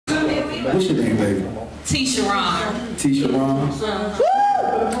What's your name, baby? Tisha Ron. Tisha Ron?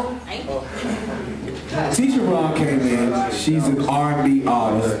 Tisha Ron came in. She's an R&B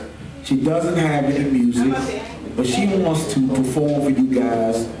artist. She doesn't have any music, but she wants to perform for you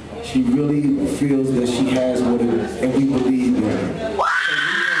guys. She really feels that she has what it is, and we believe in her.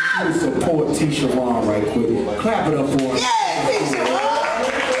 So we support Tisha Ron right quick. Clap it up for her. Yeah, Tisha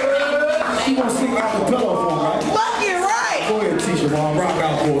Ron! She gonna sing acapella for her, right? Fucking right! Go ahead, Tisha Ron. Rock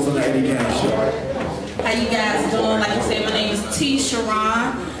out for us on the Eddie Kayne Show. How you guys doing? Like you said, my name is Tisha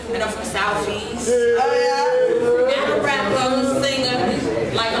Ron, and I'm from Southeast. Oh yeah? I'm a rapper, I'm a singer,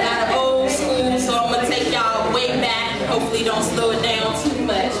 like a lot of old school, so I'm gonna take y'all way back. Hopefully don't slow it down too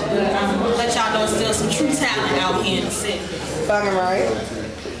much, but I'm gonna let y'all know still some true talent out here in the city. Fucking right.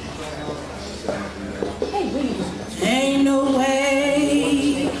 Ain't no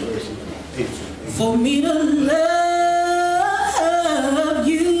way for me to love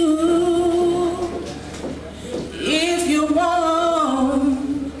you if you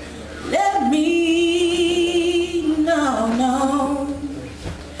won't let me. No.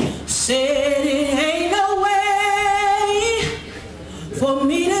 Said it ain't no way for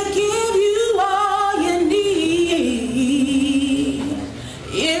me to give you all you need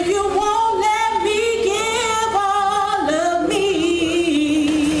if you won't let me give all of me.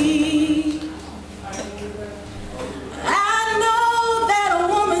 I know that a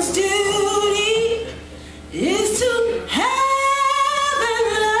woman's duty is to have and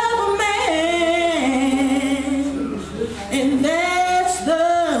love a man, and that's the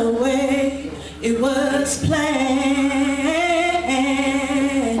way it was planned.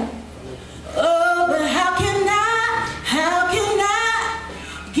 Oh, but how can I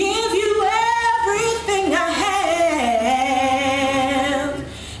give you everything I have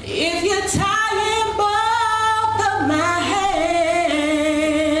if you're tying both of my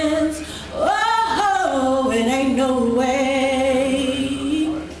hands? Oh, it ain't no way.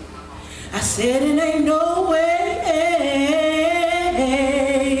 I said it ain't no way.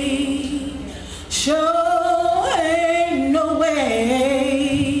 Sure ain't no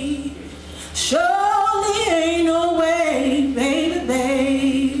way. Surely ain't no way,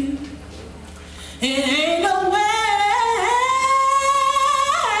 baby. It ain't no way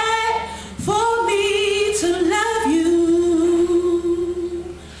for me to love you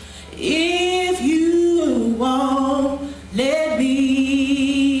if you won't let me.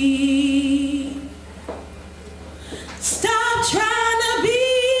 Stop trying to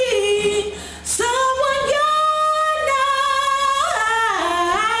be someone you're not.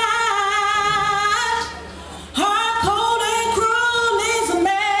 Hard, cold, and cruel is a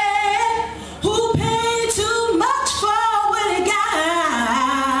man who paid too much for what he got.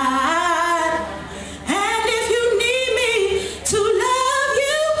 And if you need me to love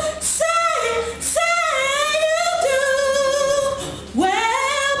you, say you do.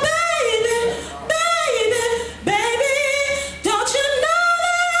 Well, baby, don't you know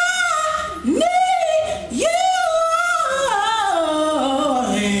that I need you?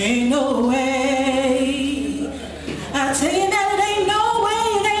 Ain't no way. I tell you that it ain't no way,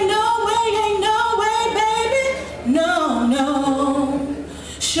 baby. No.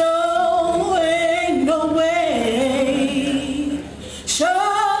 Sure ain't no way.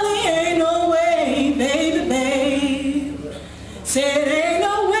 Surely ain't no way, baby. Said ain't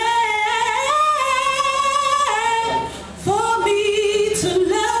no way for me to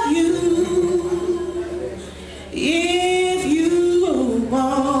love you if you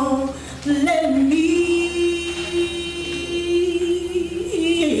won't let me.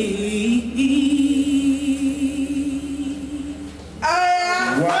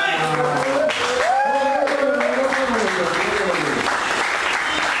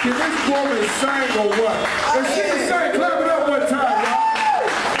 Can this woman sing or what? If she can sing, clap it up one time, y'all.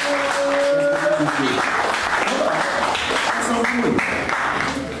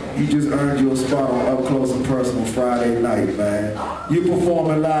 You just earned your spot on Up Close and Personal Friday night, man. You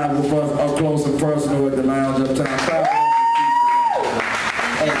performing live with us Up Close and Personal at the Lounge Uptown.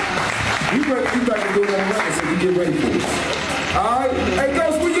 Hey, you better do that record so you get ready for it. Alright? Hey,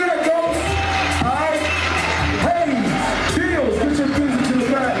 Ghost, where you at, Ghost? Alright? Hey, Bills, get your music to the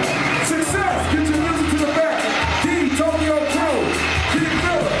back. Success, get your music to the back. D, Tokyo Crew, Keith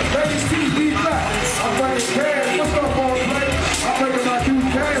Miller, Ladies T, B Black. I'm bringing Cash, what's up, boys, man? I'm bringing my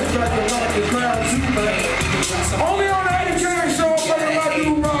dude Cash back to rock the crowd too, man. Only on the Eddie Kayne Show, I'm bringing my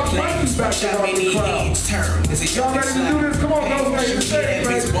dude Rock Buttons back. Watch how many heads turn. Y'all ready to do this? Come on, those ladies.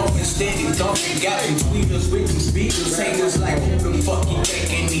 That bumping steady, dumping, got them tweeters with them speakers. Haters like, who the fuck you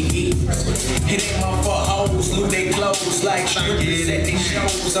thinking he is? It ain't my fault, hoes lose their clothes like strippers at these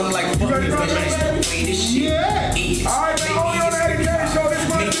shows. I'm like, fuck it, but that's the way this shit is. Alright, now on your head, show this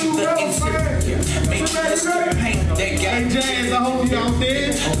one dude else, man. Make the paint that guy. Hey, Jazz, I hope y'all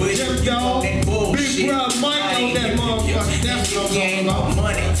there. Jim, y'all. Big Brother Mike on that motherfucker. That's what I'm talking about.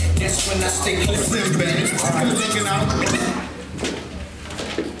 Money. That's when I stay Listen, man. Looking out.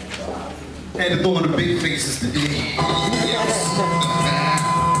 Had to throw in the big faces today.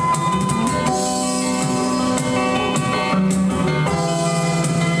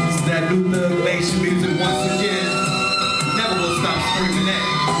 It's that new Thug Nation music once again. Never will stop screaming that.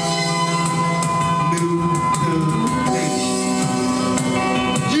 New Thug Nation.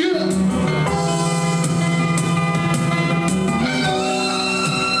 Yeah!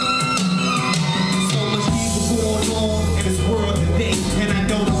 So much evil going on in this world today, and I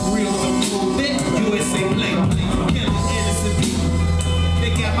don't agree on the rule that USA play. Killing innocent people.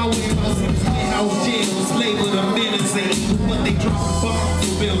 They got my warehouse in this warehouse jails, labeled a menace, and even when they drop bombs to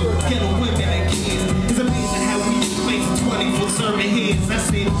build, killing women and kids. It's amazing how we face 20 for serving heads. I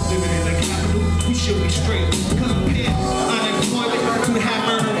said, living in the capital, we should be straight. Compare unemployment to high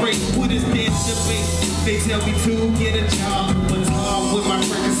murder rate. What is this debate? They tell me to get a job, but it's hard with my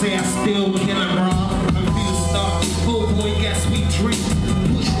record say I still can't rob. I'm feeling star. Oh boy, got sweet dreams.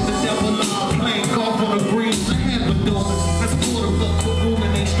 Pushing the devil on, playing golf on the green. I have a daughter. I support a book for room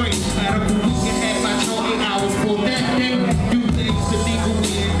and they straight. Out of a week and half, I 20 hours for that day. Do things illegal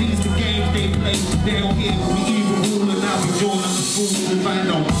in these the games they play. They don't hear we evil ruling. Now we join up the fools if I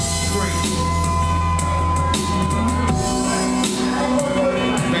know. Great.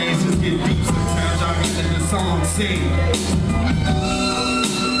 Things just get deep sometimes. Y'all can let the song sing.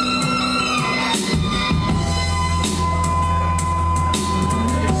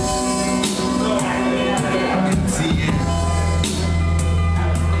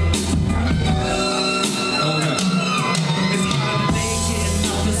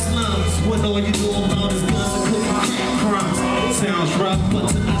 All you know about is guns and cooking crack crumbs. Sounds rough, but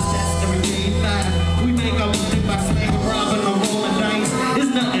to us that's everyday life. We make our money by slanging, robbing, or rolling dice.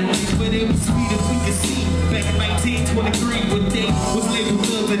 It's nothing nice, but it was sweet if we could see. Back in 1923, when they was labeled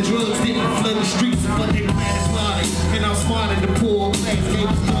thugs and drugs didn't flood the streets, but they planted smarter. And I'm smarter than poor class gave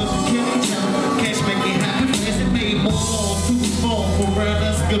us drugs to kill each other. Cash making happen fast, it made more laws to fall for around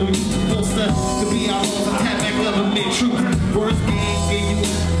us. Good we use more stuff to be our laws. Attack back government truth. Worst game gave you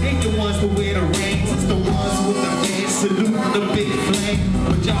ain't the ones who wear the rings, it's the ones with the fans salute the big flag.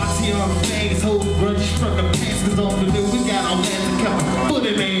 Majority on flags, hold grudge, struck the passes off the new. We got our hands and kept a foot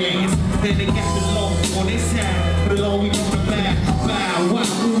in their hands. Then they got the law on their side. The law we gonna buy. Why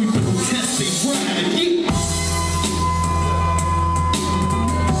we protesting? Right?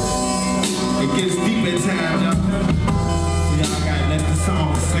 It gets deep at times, y'all. So y'all gotta let the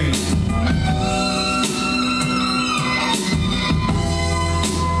song sing.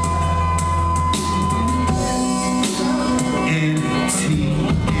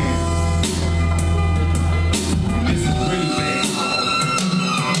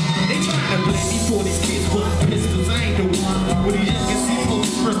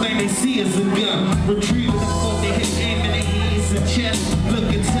 First thing they see is a gun. Retrieving the fuck, they hit aim in their hands and chest.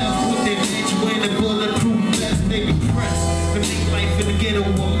 Looking tough with their bitch wearing a bulletproof vest. They be pressed to make life in the ghetto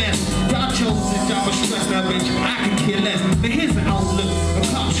a mess. Y'all chose this job of stress, now bitch, I can care less. But here's an outlook. A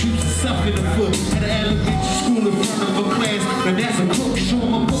cop shoots himself in the foot at an elementary school in front of a class. Now that's a crook, show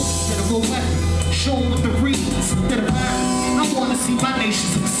him a book instead of a weapon. Show him what the reason instead of violence. I wanna see my nation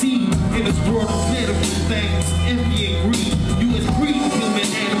succeed in this world of political things. Envy and greed, you as greed, human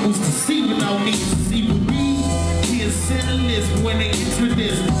animals deceiving our needs to see what we is sinless when they enter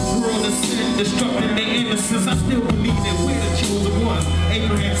this world of sin, destructing their innocence. I still believe that we're the chosen ones.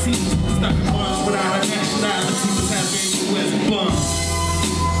 Abraham sees stuck in bonds without a nationality, was having U.S. bums.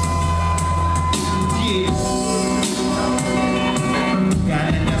 Yeah.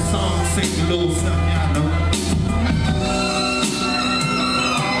 Gotta let that song sing a little something, y'all know.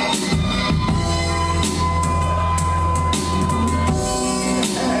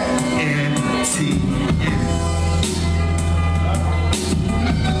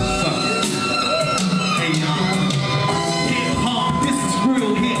 Hey y'all,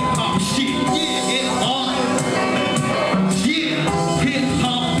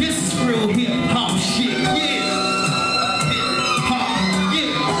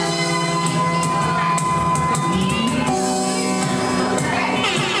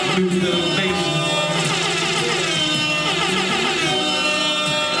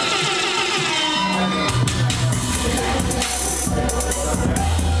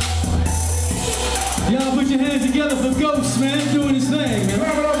 it up for Ghost, man, doing his thing, man.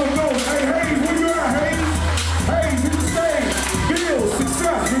 Clap it up for Ghost. Hey, Hayes, where you at, Hayes? Hayes, hit the stage. Bill,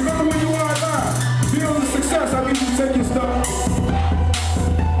 success. Remember where you are live. Bill, the success. I need you to take your stuff.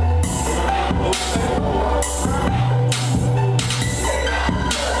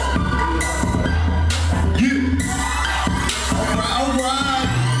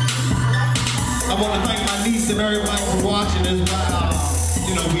 I want to thank my niece and everybody for watching this.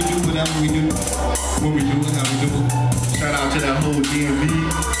 You know, we do whatever we do, what we do, and how we do it. Shout out to that whole DMV,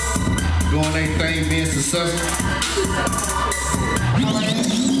 doing their thing, being successful.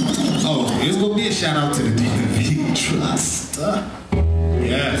 Oh, it's gonna be a shout out to the DMV. Trust.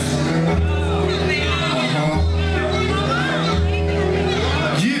 Yes.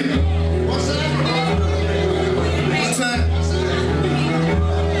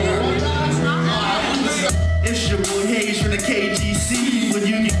 It's your boy Hayes from the KGC. When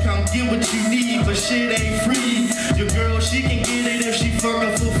you can come get what you need, but shit ain't free. Your girl, she can get it if she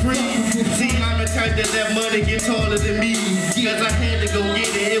fucking for free. See, I'm the type that money get taller than me. Cause I had to go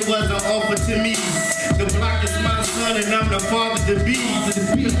get it, it wasn't offered to me. The block is my son and I'm the father to be. Cause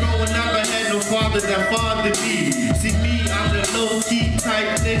growing up I had no father that father me. See me, I'm the low-key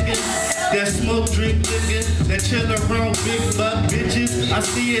type nigga that smoke, drink nigga, that chill around big buck bitches. I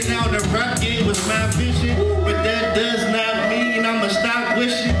see it now, the rap game was my vision. But that does not mean I'ma stop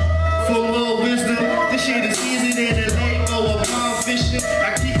wishing for more wisdom. This shit is easier than a lake or a pond fishing.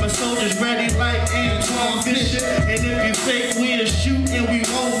 I keep my soldiers ready like Antoine Bishop. And if you fake, we'll shoot and we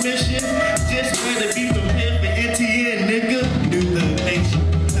won't miss you. Just better be prepared for NTN, nigga. New the nation.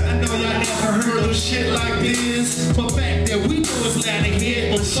 I know y'all never heard of shit like this, but back there we know it's not a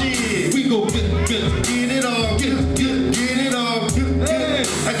hit, but shit, we go get it all, get it all,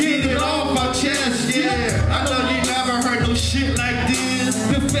 I get it off my chest, yeah. I know you never heard no shit like this.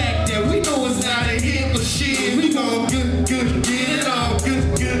 The fact that we know it's not a hit, but shit, we gon' get it all, get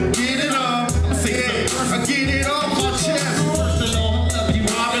it all. I get it off my chest. First of all, I love you,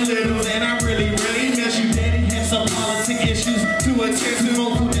 Robin Little, and I really miss you. Daddy had some politic issues to attend to.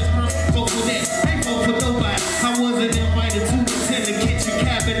 Vote for this person, vote for that. Ain't vote for nobody. I wasn't invited to attend the kitchen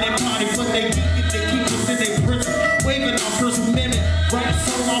cabinet party, but they get to keep us in their prison, waving our First Amendment. Right,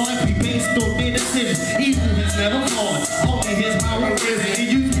 so all life be based on their decisions. Evil has never fallen, only his power risen. And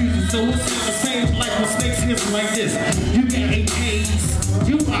you use it, so it's not the same like mistakes hits like this. You got AKs,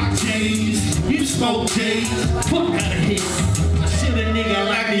 you rock J's, you smoke J's. Fuck out of here. Shit a nigga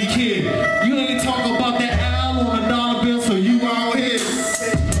like me, kid. You ain't talk about that owl on a dollar bill, so you all here.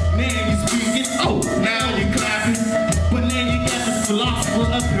 Now you speaking, oh, now you clapping. But now you got the philosopher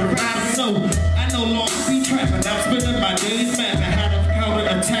up here riding, so I no longer be trapping. I'm spending my days mapping how to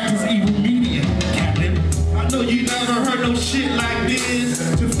counterattack this evil media, Captain. I know you never heard no shit like this.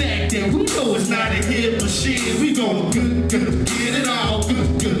 The fact that we know it's not a hit, but shit, we gon' get it all, get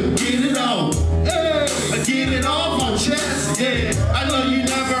it all. Hey, I get it off my chest, yeah. I know you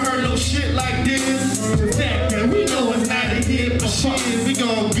never heard no shit like this. The fact that we know it's not a hit, but shit, we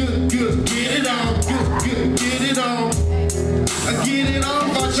gon' get it all, get it all. I get it off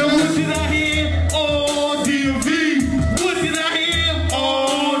my chest. So what did I hear? Oh, DMV. What did I hear?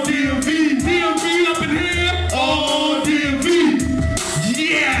 Oh, DMV. DMV up in here. Oh, DMV.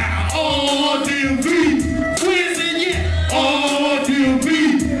 Yeah. Oh, DMV. Where's it yet? Oh, DMV.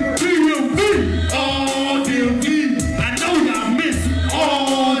 DMV. Oh, DMV. I know y'all miss it.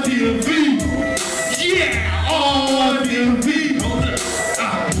 Oh, DMV. Yeah. Oh, DMV.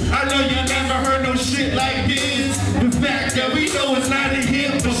 I know y'all never heard no shit like this. The fact that we know it's not a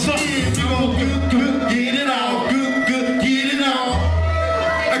hit, but shit, we gon' get it all, get it all.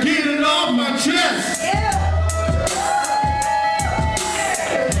 I get it off my chest.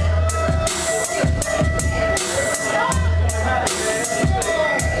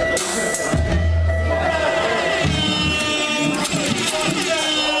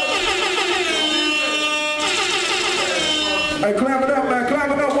 Hey, clap it up, man. Clap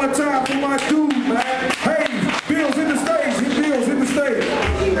it up one time for my dude, man. Hey, Bill's in the stage. Bill's in the stage.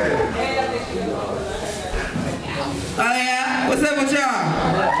 Oh yeah? What's up with y'all?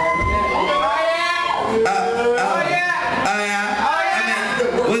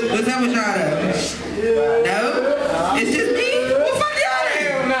 What's up with y'all though? No? It's just me? What the fuck y'all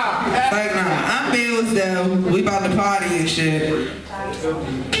doing? Like nah, I'm Bills though. We about to party and shit.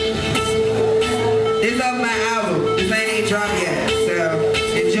 This off my album. This ain't dropped yet. So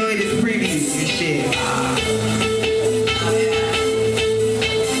enjoy this preview and shit.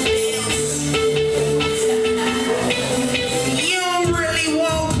 You don't really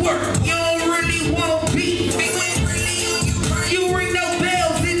want work. You don't really want beef. You ring no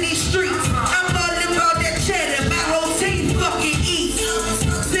bells in these streets. I'm all about that cheddar. My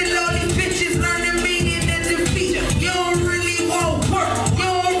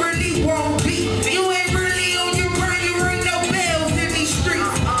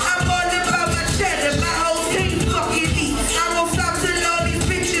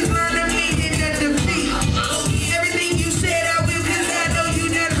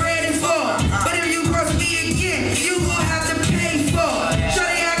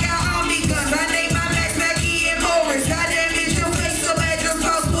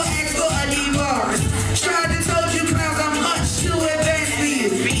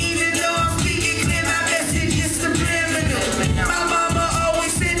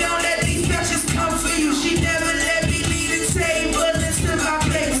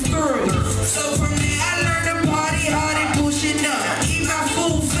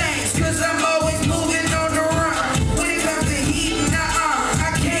cause I'm always moving on the run. When it comes to heat,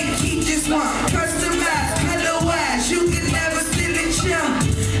 I can't keep just one. Customized, color-wise, you can never steal it, chum.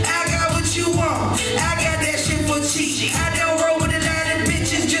 I got what you want, I got that shit for cheap. I don't roll with a lot of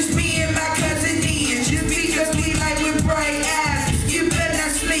bitches, just me and my cousin Ian. Just because we like with bright eyes, you better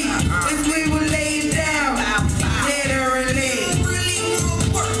not sleep, cause we will lay it down, literally.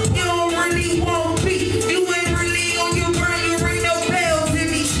 You don't really want beef, you ain't really on your grind, you ring no bells in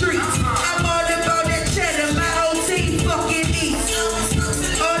these streets. I'm all about that cheddar, my whole team fucking eats.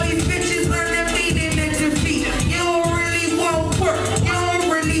 All these bitches learn the meaning and defeat. You don't really want work, you don't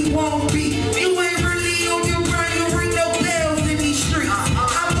really want beef. You ain't really on your grind, you ring no bells in these streets.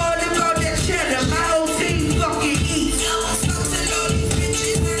 I'm all about that cheddar, my whole team fucking eats.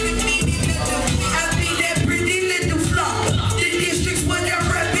 I be that pretty little flock. The district's what I'm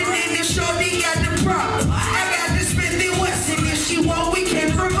reppin' and the shorty got the problem. I got to spend the West and if she want we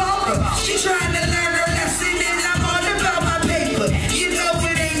can revolve her. She trying to learn her lesson and I'm all about my paper. You know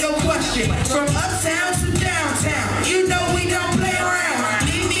it ain't no question. From uptown to downtown, you know we don't play around.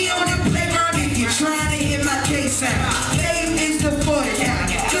 Leave me on the playground if you're trying to hit my case sound. Fame is the 40 count,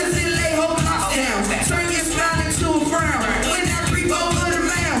 cause it lay whole blocks down. Turn your smile into a frown. When I creep over the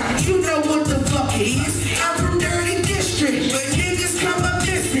mound, you know what the fuck it is. I'm from Dirty District, but niggas come up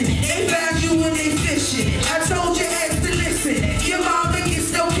missing. They found you when they fishing. I told your ex to listen. Your mama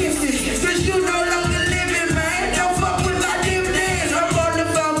gets no kisses, cause you no longer living, man. Don't fuck with my dividends. I'm all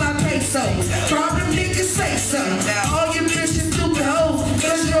about my pesos. Problem niggas say so. All your bitches stupid hoes,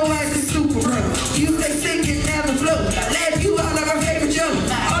 cause your ass is super broke. You stay sick and never float. Laugh you out like my favorite joke.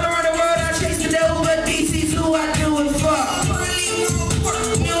 All around the world I chase the dough, but DC's who I do it for.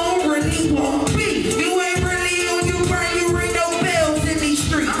 You don't really want beef. You ain't really on your brain, you ring no bells in these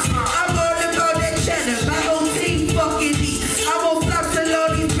streets. I'm all about that cheddar, my whole team fucking eats. I won't stop till all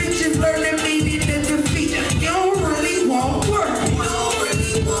these bitches learn the meaning of defeat. You don't really want work. You don't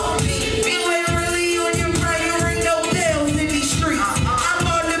really want beef. You ain't really on your brain, you ring no bells in these streets. I'm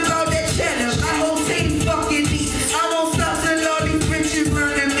all about that cheddar, my whole team fucking eats. I won't stop till all these bitches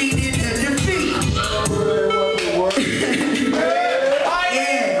learn the meaning of defeat.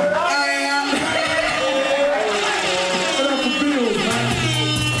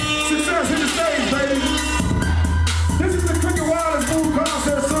 Success in the stage, baby. This is the Cricket Wireless Food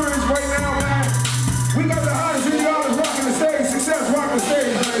Concert Series right now, man. We got the hottest in the artists rocking the stage. Success rocking the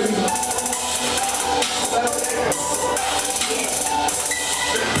stage, baby.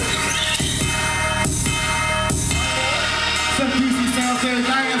 Some PC sound says I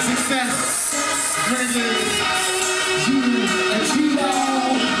am Success. Renegades, you and G-Lo.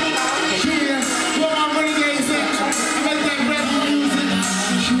 Yeah, where my renegades at? I make that rap music.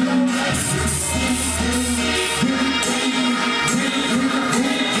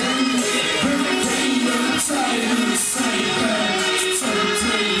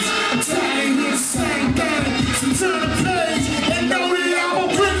 I'm tired of hearing the same thing. So turn the page and know that I'm a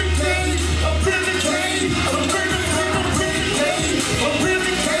renegade. A renegade. A renegade. A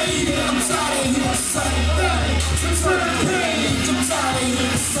renegade. I'm tired of hearing the same thing. So turn the page. I'm tired of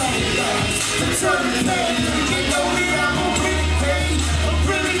hearing the same thing. So turn the page and know that I'm a renegade. A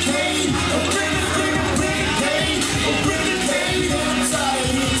renegade. A renegade. A renegade. A renegade. I'm tired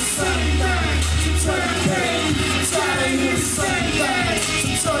of hearing the same thing. So turn the page. I'm tired of hearing the same thing.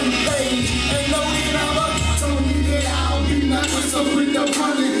 So turn the page and know that I'm a told me that I'll be nothing, so with no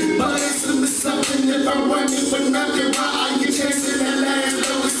running. But it's a something if I'm running for nothing. Why are you chasing that last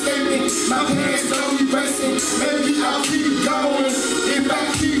no escaping? My hands slowly racing. Maybe I'll keep going if I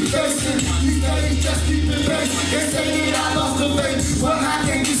keep facing. These days just keep it pace. They say that I lost the faith. Well, how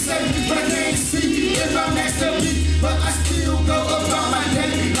can you say? But I can't see if I'm next to me. But I still go about my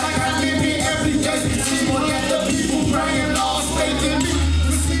day like I live it every day. See more that the people praying lost faith in me.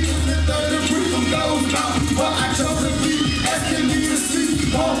 Receiving the third degree from those about. But I chose to be asking me to see.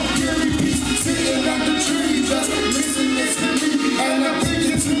 Won't give me peace. Sitting at the tree, just listening to me. And I'm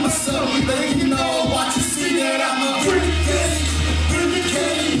thinking to myself, that you know what you see that I'm a renegade.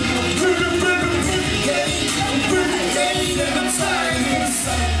 Renegade. Renegade. Renegade. And I'm tired of hearing the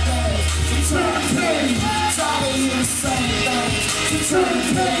same thing. So turn the page. Tired of hearing the same thing. So turn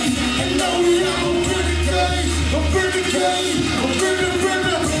the page and know that I'm a renegade. A renegade. A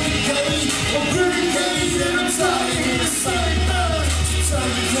renegade. A renegade. And I'm tired of hearing the same thing. So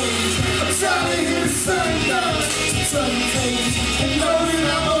turn the page. I'm tired of hearing the same thing. So turn the page and know that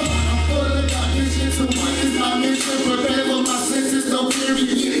I'm full of ambition. So what is my mission? Prepare for my senses, no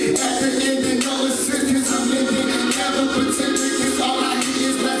period. At the end, they know it's sentence. I'm living and never pretending. Cause all I need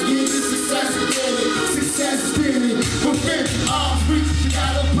is let's get it. Success is getting. Success is getting. Prevent arms reach. You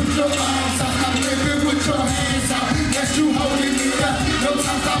gotta put your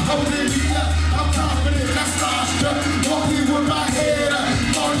holding me up. I'm confident, I'm starstruck. Walking with my head up.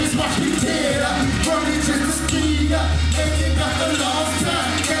 Mornings watch me dead up. Running just to speed up. Making up a long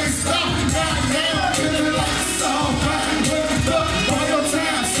time. Can't stop, not now. Feeling like it's all right. Wake up, all your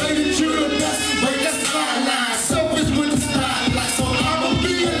time. Say that you're the best. Wait, that's my line. Selfish with the spotlight. So I'ma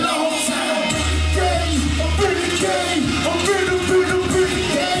be a long time. Game, I'm pretty game. I'm pretty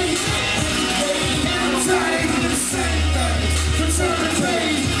game. I'm tired of the same thing. Return the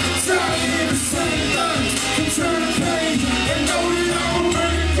page. Tired of the same thing. Return the page. And know that I'm a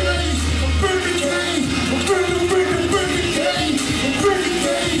pretty game. I'm pretty game. I'm pretty game. I'm pretty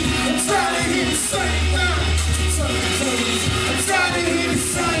game. I'm tired of hearing the same thing. I'm tired of hearing the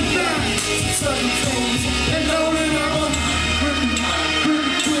same thing. And know that I'm a pretty game.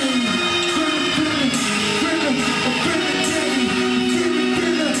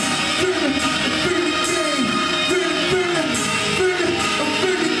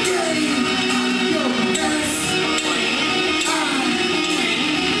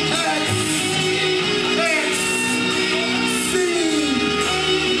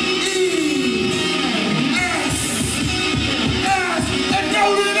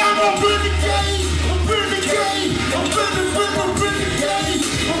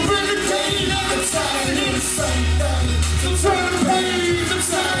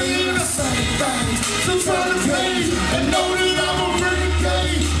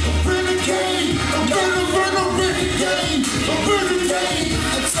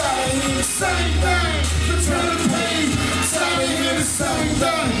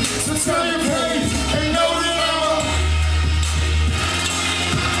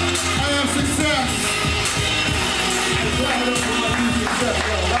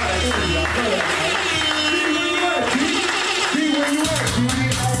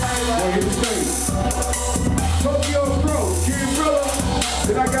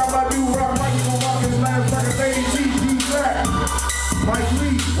 Then I got my new rock mic, you gon' rock his last record, AG, rap. Mike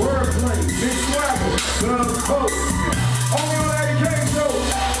Lee, wordplay, Big Swagger, Guns Coast. Only on that Kayne show.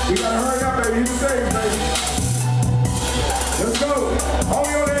 We gotta hurry up, baby. Hit the stage, baby. Let's go.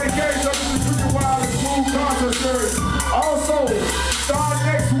 Only on that Kayne show. This is Freaking Wild and Smooth concert series. Also, starting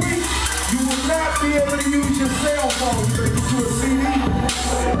next week, you will not be able to use your cell phone. You better get you a CD.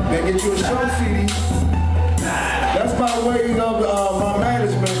 Then get you a show CD. That's by way of my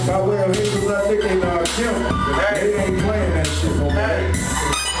management, by way of his Nick and Kim. They ain't playing that shit no more.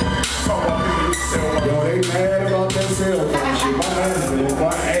 Yo, they mad about that cell phone shit. My management is my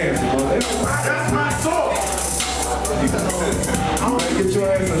ass, bro. That's my song. I'm gonna get your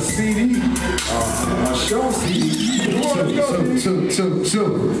ass a CD, a show CD. So,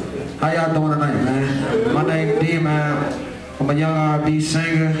 how y'all doing tonight, man? My name is D, man. I'm a young R&B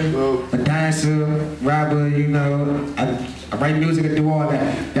singer, a dancer, rapper, you know. I write music and do all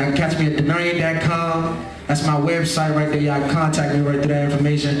that. Y'all can catch me at denarian.com. That's my website right there. Y'all can contact me right through that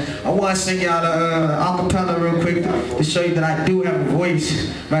information. I want to sing y'all a acapella real quick to show you that I do have a voice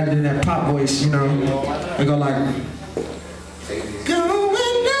rather than that pop voice, you know. I go like...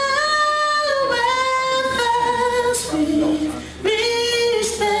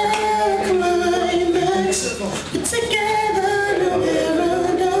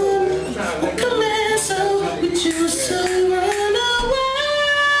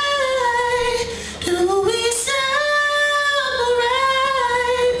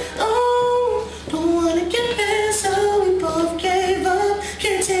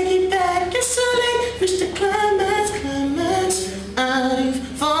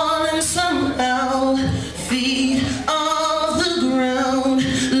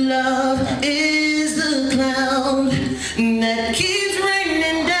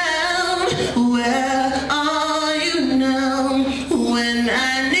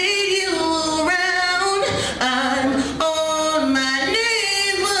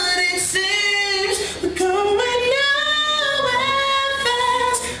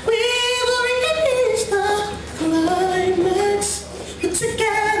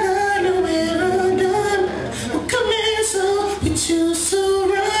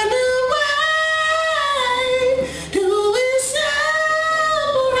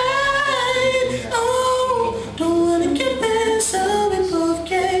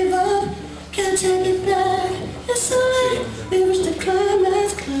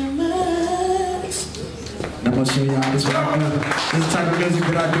 I'm gonna show y'all this what I do. This is the type of music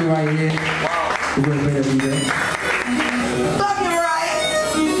that I do right here. Wow. We're gonna play every day. Fucking right.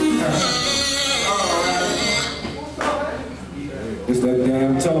 It's that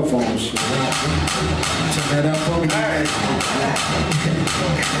damn telephone shit. Turn that up for me.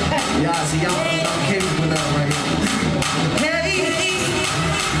 Y'all see y'all capable of right here. Hey.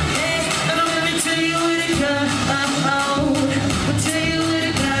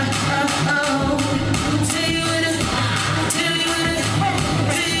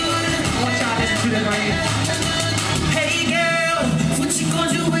 that right here. Hey girl, what you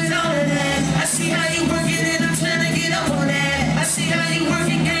gonna do with all of that? I see how you working and I'm trying to get up on that. I see how you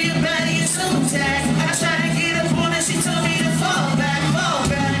working, girl, your body is so tight. I tried to get up on it, she told me to fall back, fall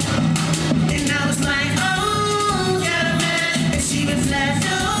back. And I was like, oh, got a man, and she was like,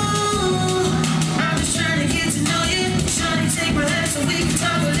 no. I'm just trying to get to know you. Trying to take my hand so we can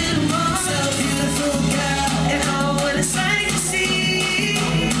talk a little more. So beautiful girl, and all what it's like to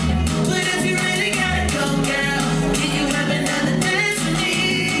see. But if you really gotta go, girl, can you have another dance with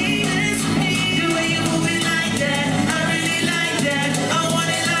me? Dance with me. The way you move it like that, I really like that. I want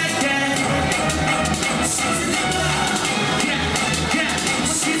it like that. She's a diva. Yeah, yeah.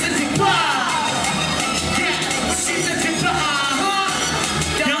 She's a diva. Yeah, she's a diva.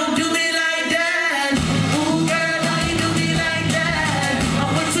 Don't do me like that. Ooh, girl, don't you do me like that. I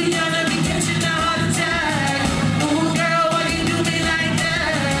was too young to be catching a heart attack. Ooh, girl, why you do me like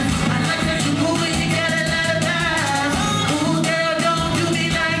that? I like that you move it, you got a lot of back. Ooh, girl, don't do me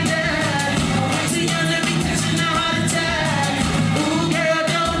like that. I was too young to be catching a heart attack. Ooh, girl,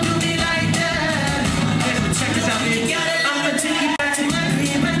 don't do me like that. Check this out, you got it. I'ma take you back to my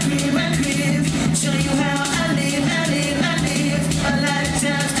crib, my crib, my crib. Show you how I live, I live, I live. A lot of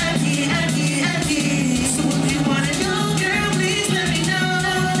times I get. So if you wanna know, girl, please let me know.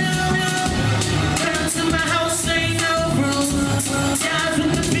 Come to my house, ain't no rules. Dive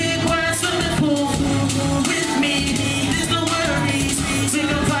with the big wide swimming pool. With me, there's no worries. We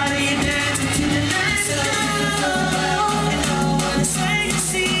gon' party and dance until the night comes. And all what it's like to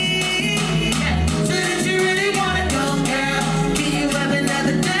see. But if you really wanna go, girl, can you have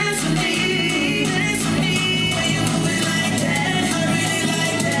another dance with me? Dance with me. When you move it like that, I really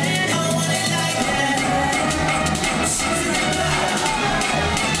like that. I want it like that. She's a diva.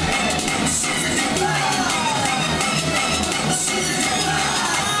 She's a diva. She's a diva.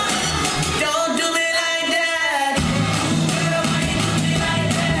 Don't do me like that. Girl, why you do me like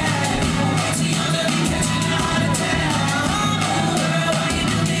that? Too young to be catching a heart attack. Girl, why you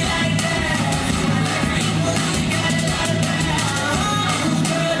do me like that? I like how you move it, you got a lot of back.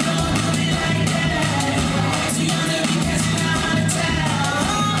 Girl, don't do me like that. Too young to be catching a heart attack.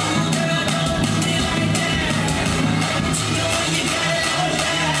 Girl, don't do me like that. You know when you got a lot of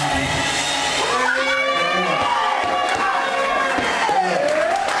back.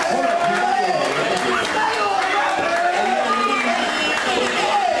 Hold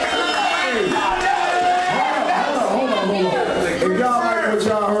on. If y'all like what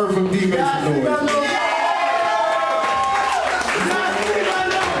y'all heard from D, make some noise.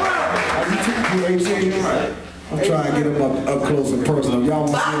 You ain't saying it right. I'm trying to get him up close and personal. Y'all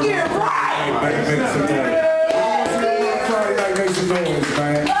want to see him? Make some noise. Friday night, make some noise,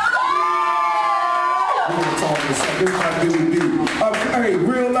 man. We're gonna talk this. This is how we do. Hey,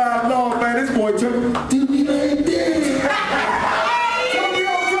 real live love, man. This boy took do me like that.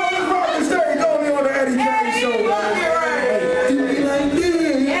 Let's rock the stage only on the Eddie Kayne show, man. Do me like that.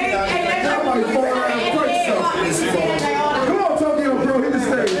 Y'all might fall around and break something this morning. Come on, Tokyo, bro, hit the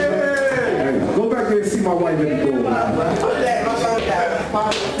stage, man. Hey, go back there and see my wife in the door.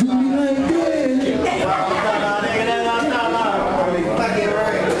 Do me like that.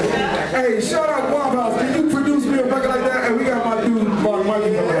 Hey, shout out Bob House. Can you produce me a record like that? And we got my dude, Mark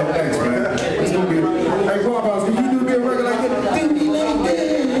Mikey, coming up next, man. It's gonna be. Hey, Bob House, can you do me a record like that? Do me like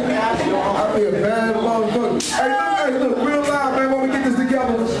that. I'll be a bad motherfucker. Hey, look, real live, man. When we get this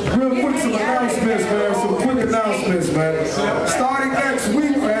together, real quick, some announcements, man. Some quick announcements, man. Starting next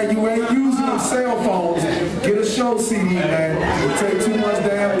week, man. You ain't using them cell phones. Get a show CD, man. It'll take too much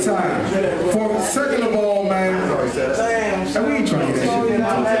damn time. Second of all, man. And we ain't trying to get that shit.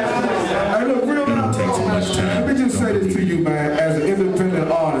 Hey, look, real live. Take too much time. Let me just say this to you, man. As an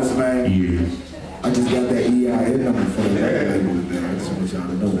independent artist, man. I just got that EIN number for the record label today. I just want y'all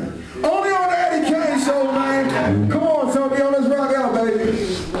to know that. Only on the Eddie Kayne show, man. Come on, Tony, let's rock out, baby.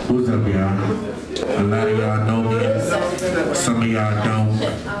 What's up, y'all? A lot of y'all know me. Some of y'all don't.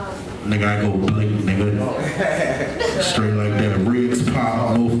 Nigga, I go blink, nigga. Straight like that. Riggs,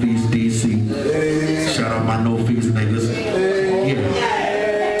 Pop, No Fees, DC. Shout out my No Fees niggas. Yeah.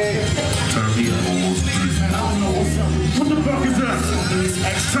 Turn me up. What the fuck is that?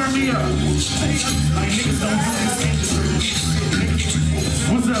 Turn me up.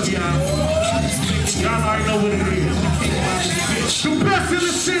 What's up, y'all? Y'all already know what it is. The best in the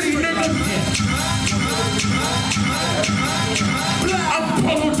city, nigga. I'm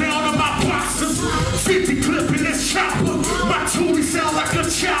pulling down on my boxes. 50 clip in this chopper. My toolie sound like a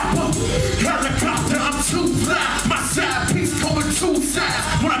chopper. Helicopter, I'm too fly. My side piece coming two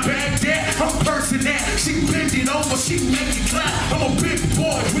sides. When I bag that, I'm pursing that. She bend it over, she make it clap. I'm a big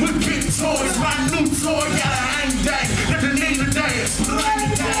boy with big toys. My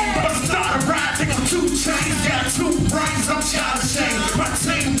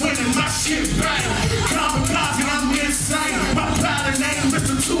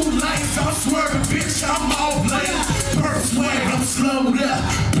load up.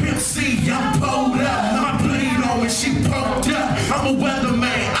 Pimp C, I'm pulled up. My blade on when she poked up. I'm a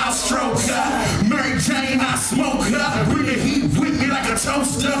weatherman, I'll stroke up. Mary Jane, I smoke up. Bring the heat with me like a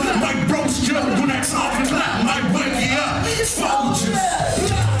toaster. Might roast you when that talking clock might wake you up. Folgers.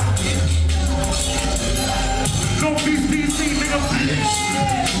 Don't be DC, nigga.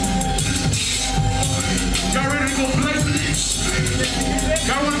 Y'all ready to go blink?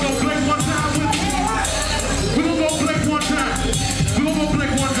 Y'all wanna go blink one time with me? We gonna go blink one time. We gonna go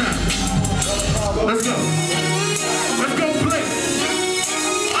blink one time. Let's go. Let's go blink.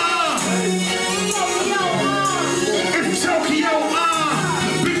 It's Tokyo,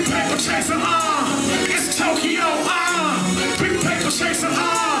 big paper chaser, it's Tokyo, big paper chaser,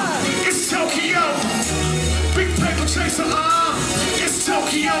 it's Tokyo, big paper chaser, it's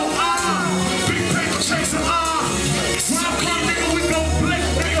Tokyo, big paper chaser, when I come, nigga, we gon' blink,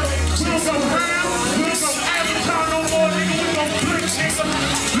 nigga, we don't go round, we don't go avatar no more, nigga, we gon' blink chaser,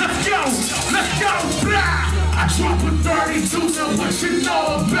 let's go, blah, I drop a 32, so what you know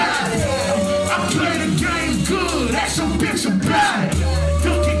about it, I play the game good, that's your bitch about it,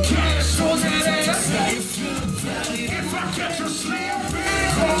 dunking cash on that ass, if I catch you sleeping,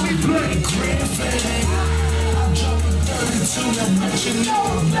 call me Blake Griffin.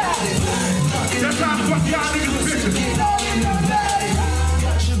 That's how the fuck y'all niggas bitches.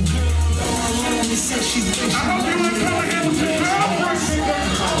 I hope you ain't coming in with your girlfriend.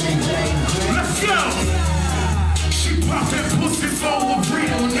 Let's go. She pop that pussy for a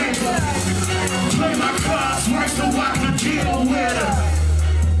real nigga. Play my cards right so I can deal with her.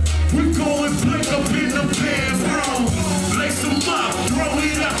 We going blink up in the bedroom. Lace them up, throw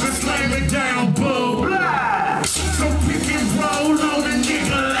it up and slam it down, boo. So pick and roll on a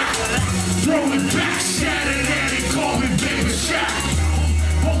nigga like throw it back, shatter that and call me baby shot.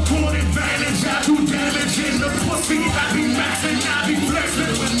 Won't call advantage, I do damage in the pussy. I be maxing, I be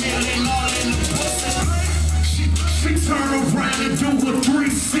flexing with million all in the pussy. She turn around and do a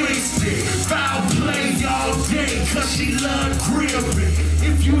 360. Foul play all day, cause she love gripping.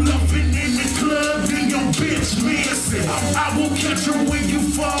 If you loving in the club, then your bitch missing. I will catch her when you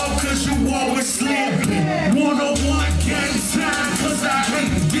fall, cause you always slipping. One-on-one game time, cause I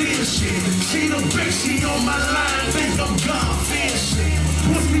hate this shit. She the bitch, she on my line, think I'm gone fishing.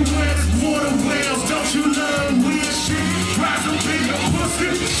 Pussy wet as water wells, don't you love weird shit? Rise up in the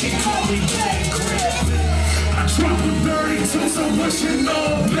pussy, she call me Blake Griffin. I drop a 32, so what you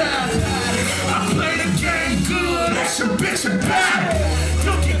know about it? I play the game good, that's your bitch about it.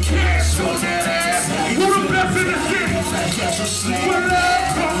 Dunking cash on that ass, who the best in the city? What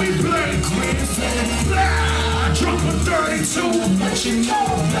up, call me Blake Griffin. I drop a 32, what you know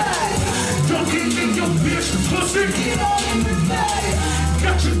about it? Dunking in your bitch pussy, get on in the bag.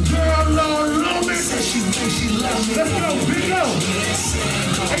 Got your girl all on me, said she thinks she loves me. Let's go, Big O.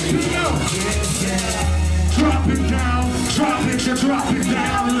 Hey, Big O. Drop it down, drop it, you drop it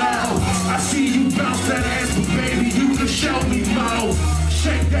down loud. I see you bounce that ass, but baby, you can show me more.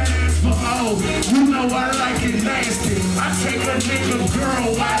 Shake that ass for O, you know I like it nasty. I take a nigga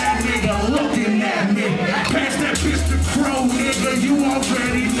girl while that nigga looking at me. Pass that bitch to Crow, nigga, you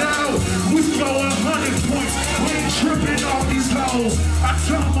already know. We score 100 points, we ain't tripping off these hoes. I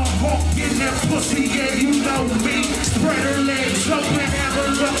tell my hawk in that pussy, yeah, you know me. Spread her legs open, have her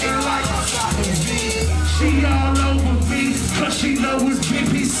looking like a fucking V. She all over me, cause she know it's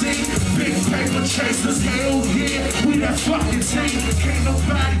BPC. Big paper chasers, hell yeah, we that fucking team. Can't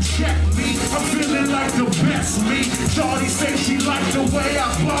nobody check me, I'm feeling like the best me. Shorty say she liked the way I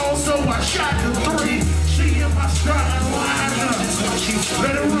ball, so I shot the 3. She in my starting lineup,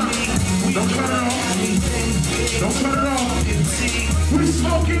 let it run. Don't cut it off, don't cut it off. We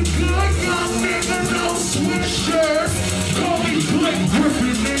smoking good, young nigga, no switchers. Call me Blake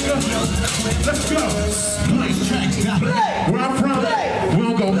Griffin, nigga. Let's go. Blake, where I'm from, we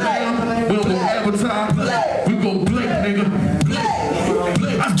don't go ham, we don't go avatar, we go Blake, nigga.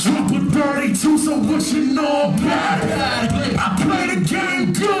 I drop a 32, so what you know about it? I play the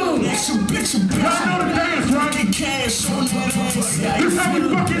game good. Y'all know the dance, right? This how we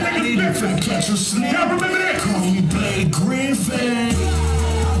fucking niggas bitches. Y'all remember that? Call me Blake Griffin.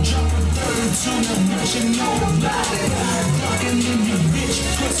 Drop a 32, now what you know about it? Fucking in your bitch,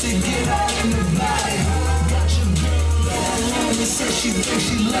 pussy, get out in the body. Got your girl all on me, said she thinks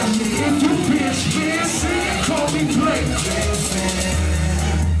she love me. If you bitch, call me Blake Griffin.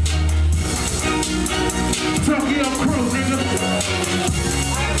 Tokyo crew, nigga.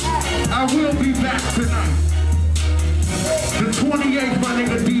 I will be back tonight. The 28th, my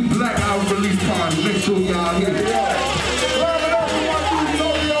nigga D Black out release party. Make sure y'all hear it.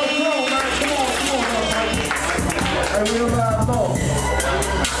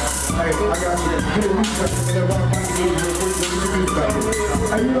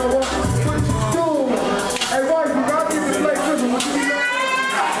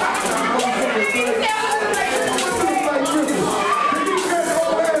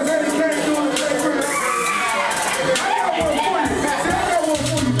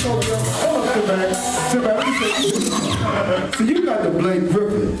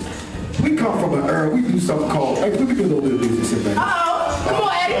 good. We come from an era, we do something called, hey, we can do a little bit of business in there. Uh-oh. Come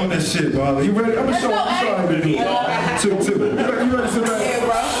on, Eddie. On that shit, brother. You ready? I'm gonna show you how to do it. Two. You ready, Savannah? Yeah,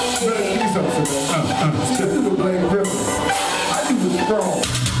 bro. You ready? Give me something, Savannah. This is the Blade River. I do the strong.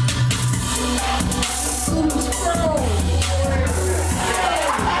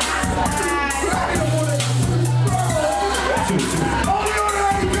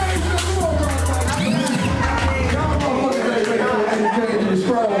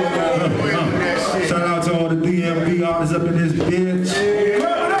 Shout out to all the DMV artists up in this bitch.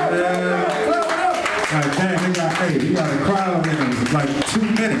 Like, damn, he got a crowd in like 2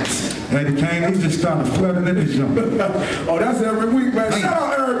 minutes. Eddie Kayne, he just started flooding in his jump. Oh, that's every week, man. Shout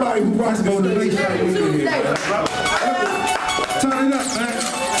out everybody who rocks the stage. Turn it up, man.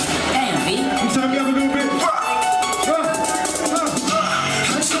 Damn, B. You turn me up a little bit.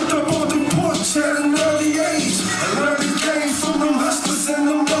 I jumped up on the porch at an early age. I learned the game from them hustlers and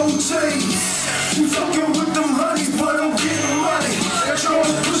them OJs. You fucking with them honeys, but I'm getting money. Got your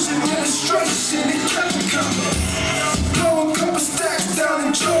own pushing administration, it kept me coming. Blow a couple stacks down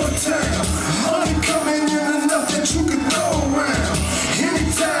in Georgetown. Money coming in enough that you could go around.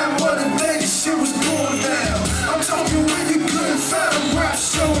 Anytime of the day, this shit was going down. I'm talking when you couldn't find a rap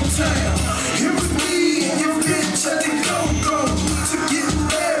show in town. It was me and your bitch at the go-go. To get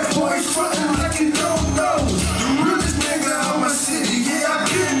bad boy frontin' like you don't know. The realest nigga out my city, yeah, I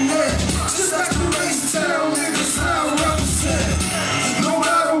been there. Just like the race town niggas, how I represent. No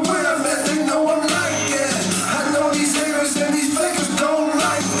matter where I'm at, they know I'm like that. I know these haters and these fakers don't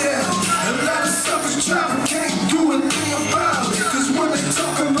like that. A lot of suckers try but can't do a thing about it. Cause when they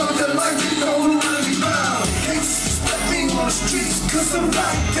talk about their life, they know who really about it. Can't suspect me on the streets, cause I'm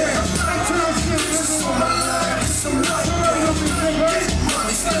like that. This is on my life, cause I'm like that. Get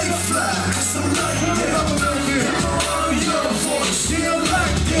money, stay fly, cause I'm like that. Your voice, yeah, I'm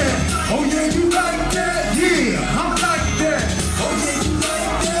like that. Oh yeah, you like that? Yeah, I'm like that. Oh yeah, you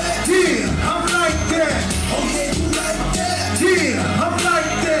like that? Yeah, I'm like that. Oh yeah, you like that? Yeah, I'm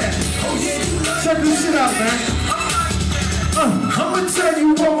like that. Oh yeah, you like that? Check this shit out, man. I'ma tell you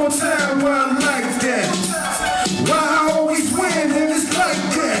one more time why I'm like that. Why I always win and it's like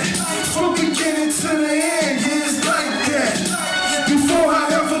that. From beginning to the end, yeah, it's like that. Before I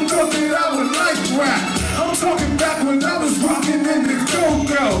ever thought that I would like rap. I'm talking back when I was rocking in the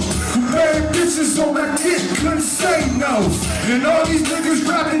go-go. Bad bitches on my dick, couldn't say no. And all these niggas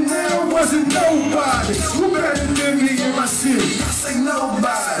rapping now wasn't nobody. Who better than me in my city? I say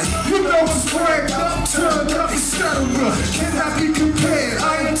nobody. You know I'm spragged up, turned up, etc. Cannot be compared,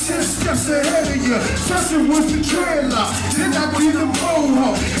 I am 10 steps ahead of you. First it was the dreadlock, then I did the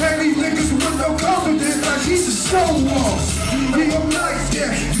mohawk. And these niggas with no confidence like he's a show off. Yeah, I'm like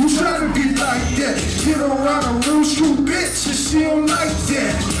that, you try to be like that. Get around a real true bitch and she don't like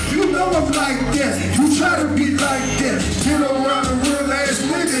that. You know I'm like that, you try to be like that. Get around a real ass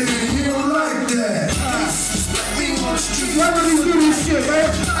nigga and he don't like that. Why would he do this shit,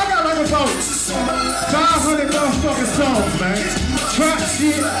 man? I got like about 500 motherfucking songs, man. Trap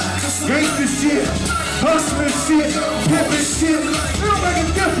shit, gangster shit, hustling shit, pimping shit. It don't make a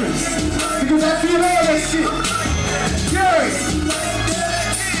difference, because I feel all that shit. Yeah.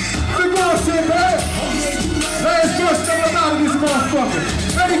 Look what I'm saying, man. Last verse coming out of this motherfucker.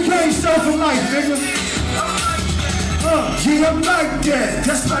 Eddie Kayne show for life, nigga. Yeah, I'm like that.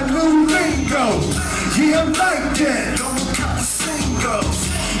 That's my new lingo. Yeah, I'm like that. Don't count the singles.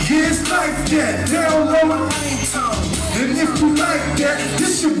 Yeah, it's like that. Down low and ringtone. And if you like that,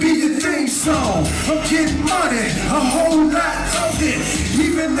 this should be your theme song. I'm getting money, a whole lot of it.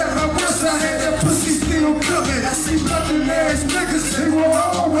 Even at my worst, I had that pussy still coming. I see nothing ass niggas, they will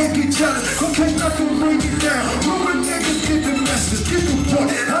always be jealous. Okay, nothing bring it down. When niggas get the message, get the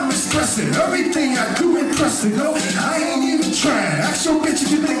point. I'm expressing everything I do impressive. No, I ain't even trying. Ask your bitch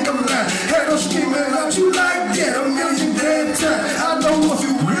if you think I'm lying. Head on screaming out, you like that a million damn times. I know a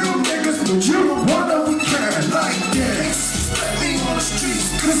few real niggas, but you're one of a kind like that. Let me on the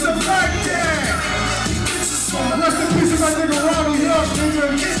streets, cause I'm like that. Rest in peace, my nigga Ronald Young, nigga.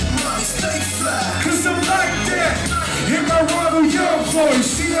 Cause I'm like that. In my Ronald Young voice,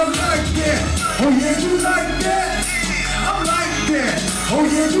 see I'm like that. Oh yeah, you like that? I'm like that. Oh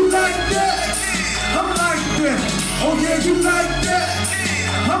yeah, you like that? I'm like that. Oh yeah, you like that?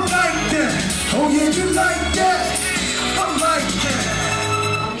 I'm like that. Oh yeah, you like that? I'm like that.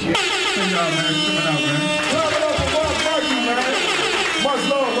 Hey, y'all, man. Coming out, man. Much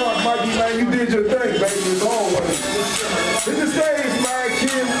love, Rock Mikey, man. You did your thing, baby. It's always. Hit the stage, man,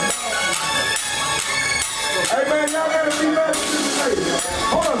 kid. Hey, man, y'all gotta be back to the stage.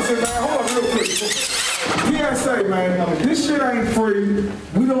 Hold on a second, man. Hold on real quick. PSA, man, this shit ain't free.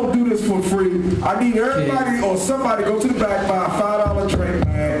 We don't do this for free. I need everybody or somebody go to the back, buy a $5 drink,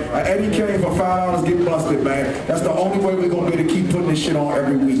 man. Eddie Kayne for $5 get busted, man. That's the only way we're gonna be able to keep putting this shit on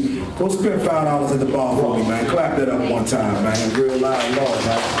every week. Go spend $5 at the bar for me, man. Clap that up one time, man. Real loud, Lord,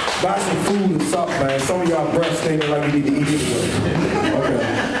 man. Buy some food and something, man. Some of y'all breath stinking like you need to eat it. Okay.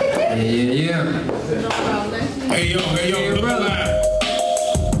 Yeah. Hey yo, look alive.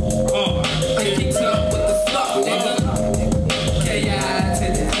 Oh, I keep up with the flow, nigga. K.I. to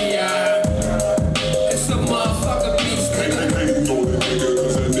the D.I. It's a motherfucker beast, nigga.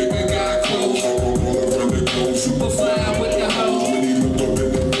 Super fly with the hoe.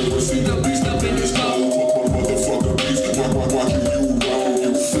 The beast up in his toe.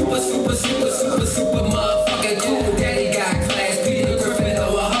 Super motherfucking cool. Daddy got class. Peter Griffin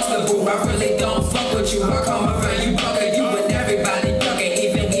or a hustler boo. I really don't fuck with you. I come around you bugging you and everybody.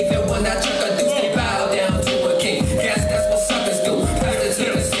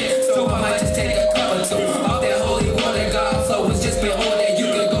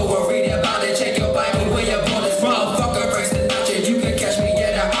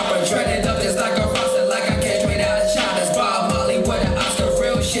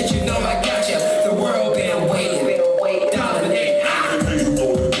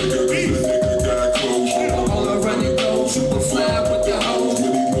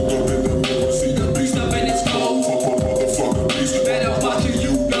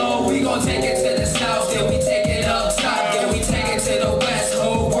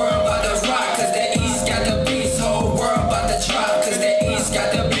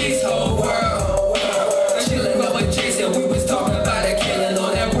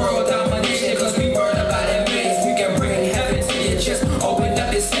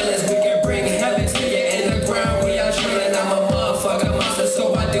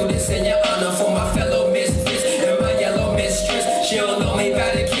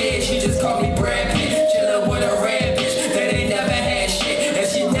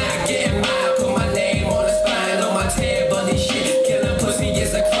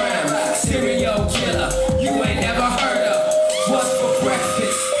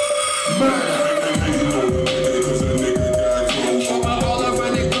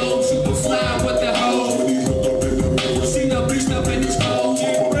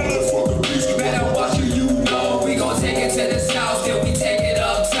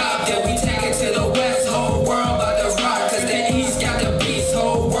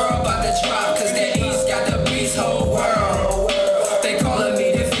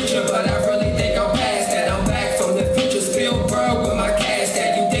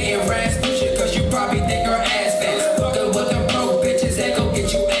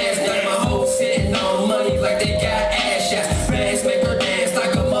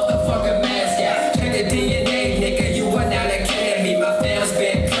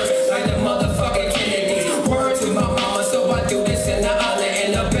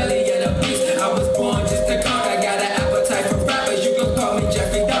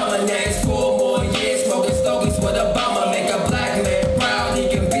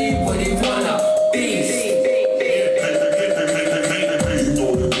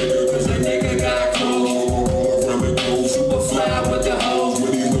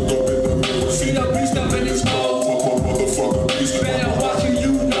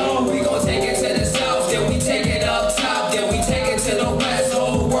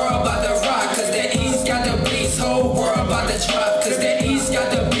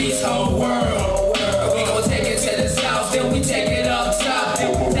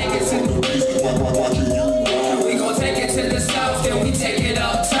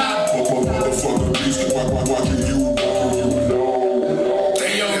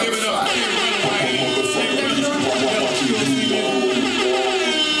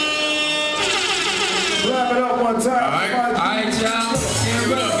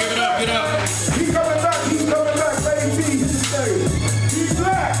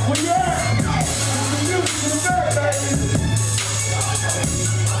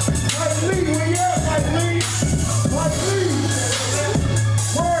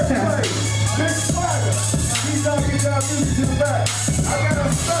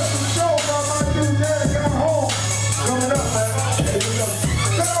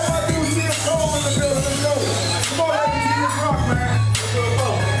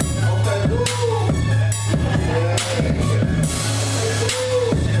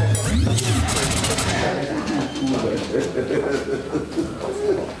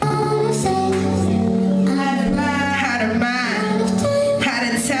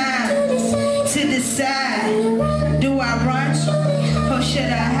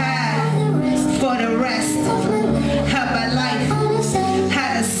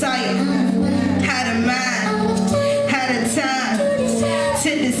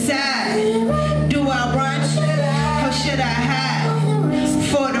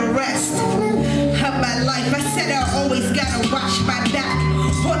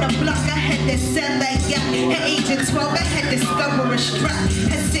 block, I had to sell that yacht. At age of 12, I had to discover a strap.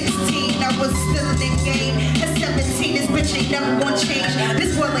 At 16, I was still in the game. At 17, this bitch ain't never gonna change.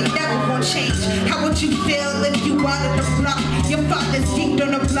 This world ain't never gonna change. How would you feel if you out of the block? Your father's geeked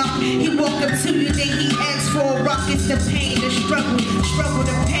on the block. He walk up to you, then he asks for a rock. It's the pain, the struggle,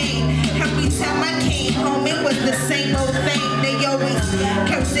 the pain. Every time I came home, it was the same old thing. They always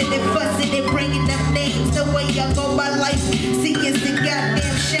cursing and fussing and bringing up names. The way I go my life, see, it's the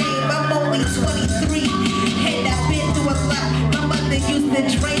goddamn shame. I'm only 23, and I've been through a lot. My mother used to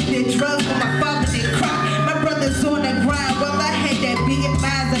drink the drugs, but my father didn't cry. My brother's on the grind, well, I had that big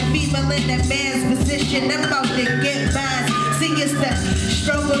mind. A female in that man's position, I'm about to get mine. See, it's the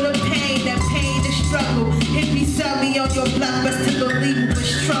struggle, the pain, the struggle. If you saw me on your block, best to believe it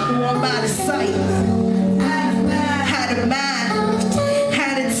was trouble. I'm out of sight. Out of mind,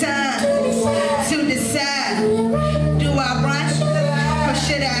 out of time to decide. Do I run or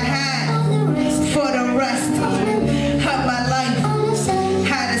should I hide for the rest of my life?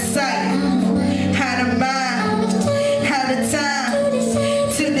 Out of sight, out of mind, out of time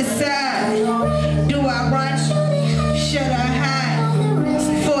to decide. Do I run? Should I hide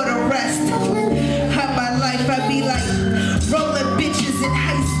for the rest of my life? I be like rolling bitches in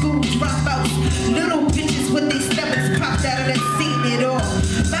high school dropouts, little bitches with their stomachs popped out of the seen it all.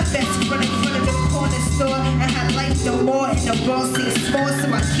 My best friend in front of the corner store, and I like no more, and the ball seems small, so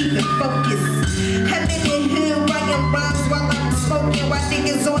I keep it focused. I'm in the hood writing rhymes while I'm smoking, while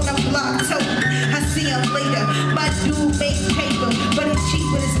niggas on the block toting. I see him later. My dude make paper, but it's cheap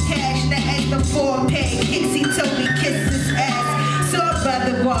with his cash. Now ask him for a pair of kicks. He told me kiss his ass. So I'd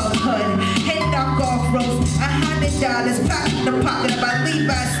rather go out hood and knock off roads. $100 pocket in the pocket of my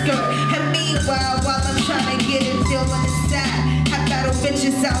Levi's skirt. And meanwhile, while I'm trying to get a deal on the side, I battle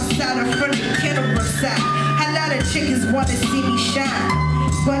bitches outside in front of the Kennebuck side. A lot of chickens wanna see me shine,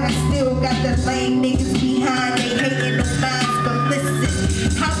 but I still got the lame niggas behind. They hating the minds, but listen,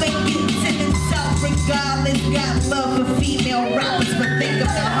 I make it to the top regardless. Got love for female rappers, but think of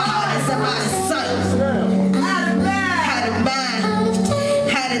the hardest. I'm out of sight, out of mind,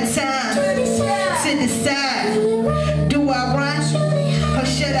 out of time to decide. Do I run or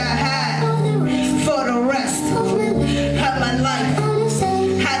should I hide for the rest of my life?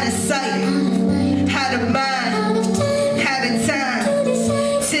 Out of sight, out of mind, out of time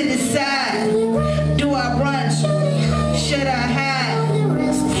to decide. Do I run? Should I hide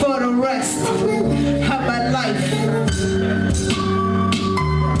for the rest of my life?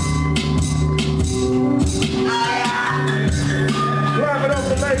 Clap it up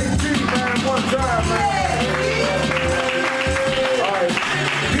for Lady G, man, one time, man. All right,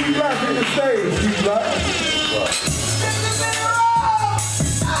 D-Block in the stage, D-Block.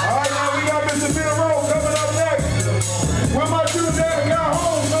 All right, now we got Mr. Bill Rowe coming up next. Where my two dad got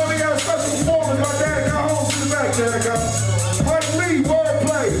home, so they got a special performance. My dad got home to the back, Dad got. Mike Lee,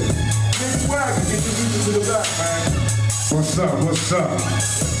 wordplay. Big Swagger, get your music to the back, man. What's up? What's up?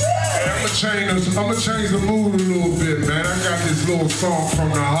 Hey, I'ma change the mood a little bit, man. I got this little song from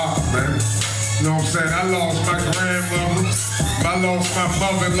the heart, man. You know what I'm saying? I lost my grandmother, I lost my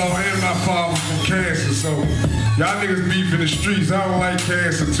mother-in-law and my father from cancer, so y'all niggas beef in the streets. I don't like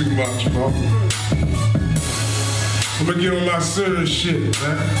cancer too much, bro. I'm gonna get on my serious shit,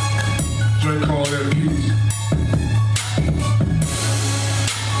 man. Drink all that peace.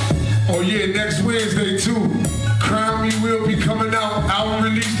 Oh yeah, next Wednesday too. Crown Me will be coming out, album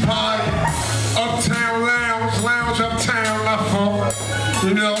release party, Uptown Lounge Uptown, my fault.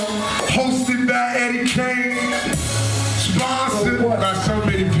 You know, hosted by Eddie Kayne, sponsored by so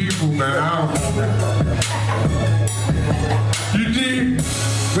many people, man. You did?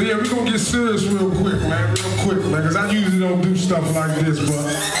 But yeah, we're gonna get serious real quick, man, because I usually don't do stuff like this,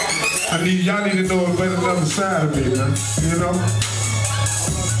 but y'all need to know a better another side of me, man, you know?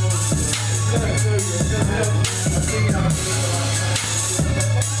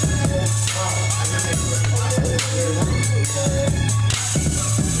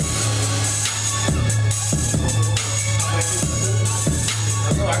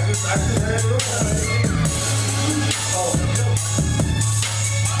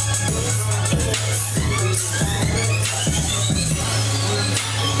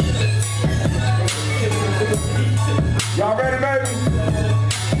 Y'all ready, baby?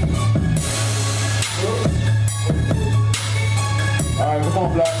 All right, come on,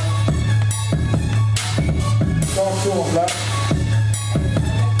 Black. Talk to him, Black.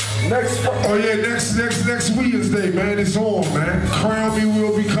 Oh yeah, next Wednesday, man. It's on, man. Crown Me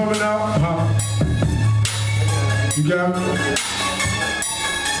will be coming out. You got it?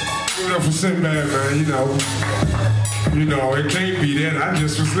 Give it up for Sinbad, man. You know. You know, it can't be that. I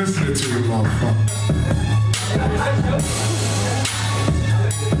just was listening to you, motherfucker.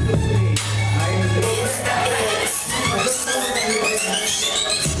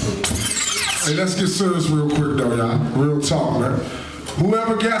 Hey, let's get serious real quick though, y'all. Real talk, man.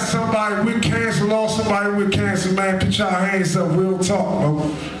 Whoever got somebody with cancer, lost somebody with cancer, man, put y'all hands up. Real talk,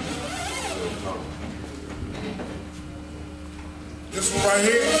 man. This one right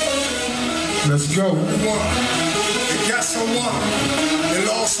here. Let's go. They got someone. They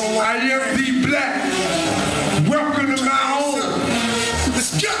lost someone. I am the Black. Welcome to my home.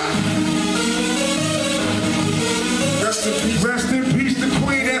 Let's go. Rest in peace. Rest in peace, the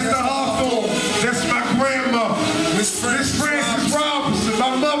queen. That's the Hawthorne. That's my grandma. Miss Francis Robinson,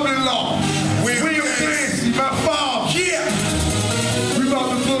 my mother-in-law. William Clancy, my father. Yeah. We about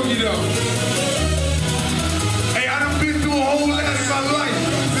to boogie though. Hey, I done been through a whole lot of my life.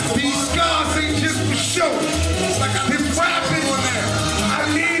 These scars ain't just for show. This rapping, I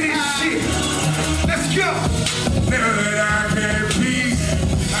need this shit. Let's go. Now that I'm at peace,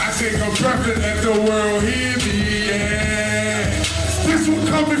 I take a breath and let the world hear me. Yeah. This one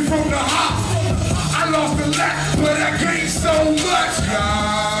coming from the heart. I lost a lot, but I gained so much.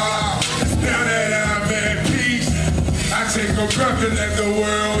 Now that I'm at peace, I take a breath and let the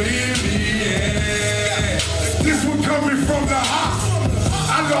world hear me. Yeah. This one coming from the heart.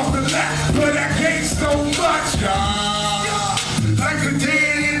 I lost a lot, but I gained so much. Like a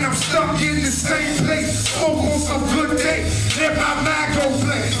dead end, I'm stuck in the same place. Smoke on some good day, let my mind go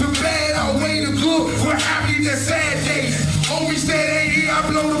play. The bad outweigh the good, we're happy the sad days. Homie said, hey, here I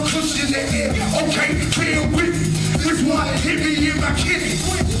blow the cushion in the air. Okay, bear with me. This one hit me in my kidney.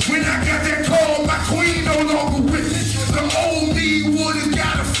 When I got that call, my queen no longer with me. The old me would've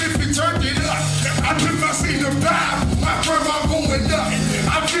got a fifth and turned it up. I took my seat to Bible, my grandma going up.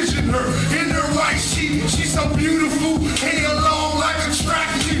 I vision her in her white sheet. She's so beautiful, hair long like a track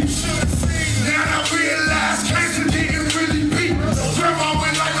meet. Now I realize cancer didn't really beat. Grandma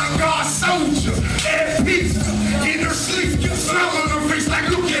went like a God soldier at peace. In her sleep, smile on her face like,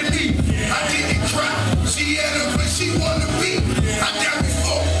 look at me. I didn't cry, she had a place she wanted to be. I got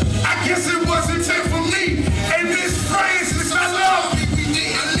before, I guess it wasn't time for me. And Miss Francis, I love you. I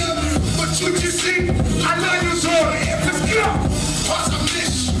love you, but you just see, I love you so. Let's go. Cause I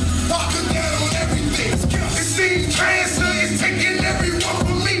miss you, walking down on everything. It seems cancer is taking everyone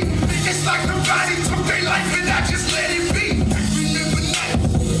from me. It's like the body took their life and I just let it be. Remember night,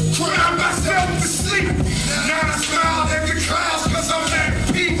 crying myself to sleep. Now I smile at the clouds cause I'm at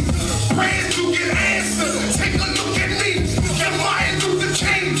peace. Praying to get answered, take a look at me. And Martin Luther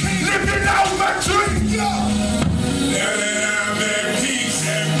King, living out my dream. Now that I'm at peace,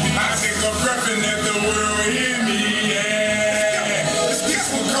 I take a breath and let the world hear me. Yeah,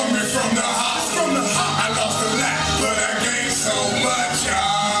 this one coming from the heart. I lost a lot, but I gained so much.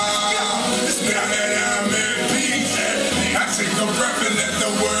 Now that I'm at peace, I take a breath and let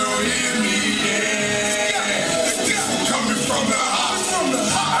the world hear me. Yeah, this one coming from the heart. I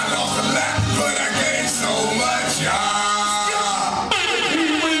lost a lot, but I gained so much.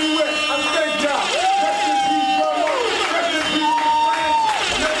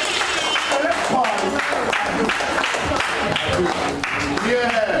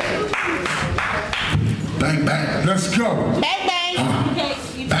 Bang, bang. Let's go. Bang, bang.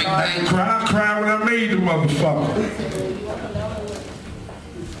 Bang, bang. Cry when I made the motherfucker.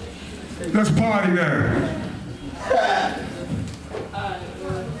 Let's party now.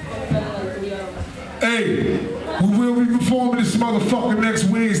 Hey, we will be performing this motherfucker next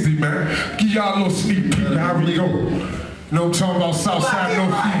Wednesday, man. Give y'all a little sneak peek of how we go. You know what I'm talking about? Southside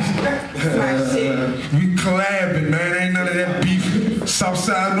Northeast. We collabing, man. Ain't none of that beef.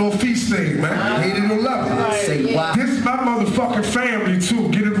 Southside Northeast thing, man. Hate it or love it. This is my motherfucking family, too.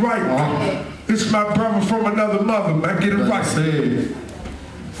 Get it right, man. This is my brother from another mother, man. Get it right.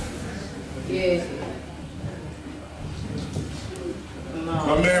 Yes.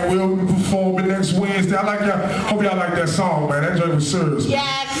 My man will be performing next Wednesday. I like y'all. Hope y'all like that song, man. That joint was serious.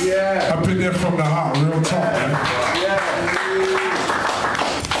 Yes. Yeah. I put that from the heart. Real talk, man.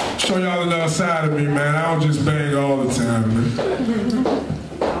 Show y'all another side of me, man. I don't just bang all the time, man.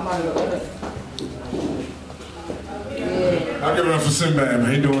 I'll give it up for Sinbad,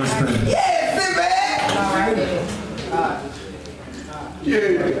 man. He doing his thing. Yeah, Sinbad. All right.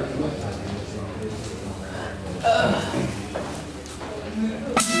 Yeah.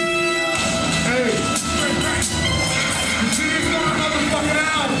 Hey. You see this motherfucking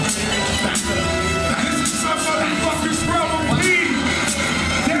album? This is some motherfucking brother bleed.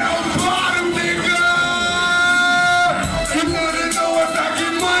 Down bottom, nigga. You wanna know if I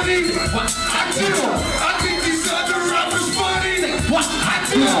get money? I do. I think these other rappers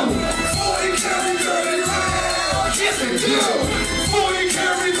 40 carry 30 rounds. Yes, they do. 40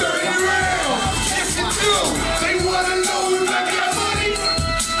 carry 30 rounds. Yes, they do. They wanna know if I got money.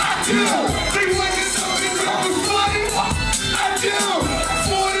 I do. They wanna know if I'm funny. I do.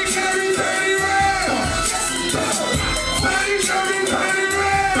 40 carry 30 rounds. Yes, they do. 40 carry 30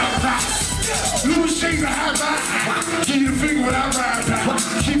 rounds. Louis shades are high vibe. Give you the finger when I ride by.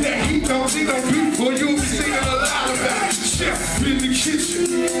 Keep that heat, don't see no beef, or you'll be singing a lullaby. Chef in the kitchen,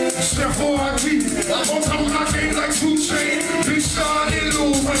 Chef R.I.P. On top of my game like 2 Chainz, Big Sean and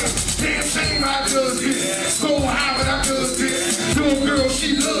Lil Wayne. Damn shame I does this, so high but I does this. Little girl,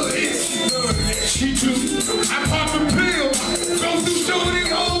 she love it, she do. I pop a pill, go through shorty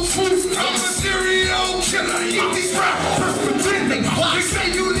old food. I'm a serial killer, eat these rappers pretending. They say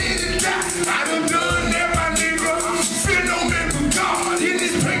you live and die, I done that, my nigga. Fear no man but God, in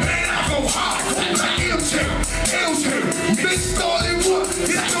this pain, man, I go hard. Like LJ, Big Starling what?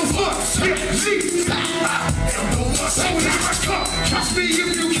 It's no fun. Z. So here I come. Trust me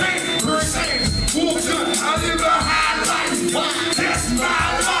if you can. First hand, walk done. I live a high life. That's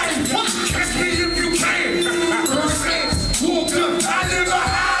my life. Catch me if you can. First hand, walk done. I live a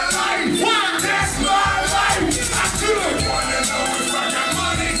high life. That's my life. I do. Wanna know if I got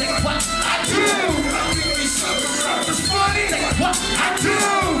money? I do. I think these other rappers funny. I do.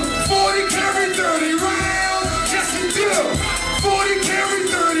 40 carry 30 rounds. Yes, it do. 40 carry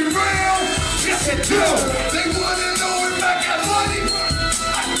 30 rounds. Yes, it do. They wanna know if I got money.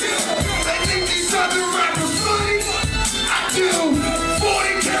 I do. They think these other rappers funny. I do.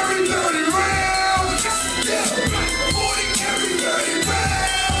 40 carry 30 rounds. Yes, it do. 40 carry 30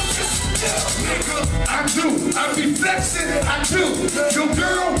 rounds. Yes, it do. Nigga, I do. I be flexing. I do. Your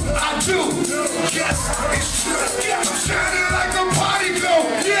girl, I do. Yes, it's true. I'm shining like a party glow.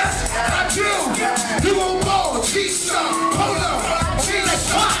 Yes, I do. You won't ball, T-Star, hold up,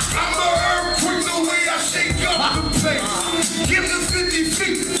 T-Star. I'm a earthquake the way I shake up the place. Give them 50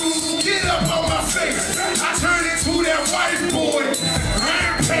 feet, get up on my face. I turn into that white boy,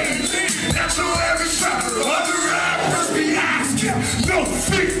 rampage. That's on every shot. Other rappers be asking, no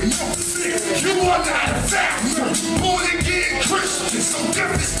feet, no feet. You are not a factor. Born again Christian, so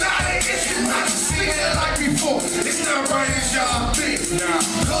different, it's not an issue. I just seen it like before. It's not right as y'all think.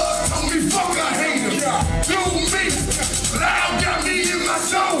 God told me fuck a hater. Do me. Loud got me in my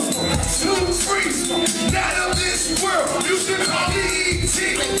zone. 2 freaks, not of this world. You should call me E.T.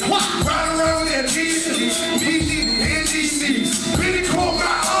 Ride around that DC, NDC. Really call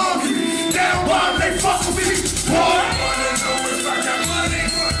my army. Down while they fuck with me. Boy, I wanna know if I got money.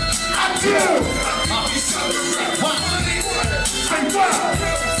 I do. I be something right. Money. Say what?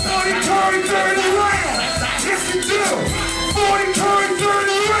 40 carry 30 rounds. Yes, you do. 40 carry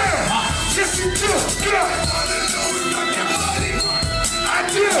 30 rounds. Yes, you do. Get up. I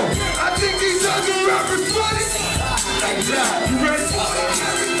do. I think these other rappers funny. You ready?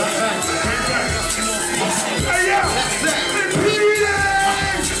 Hey, yeah.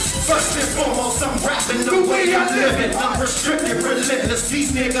 First and foremost, I'm rapping the way I live it. Unrestricted, relentless.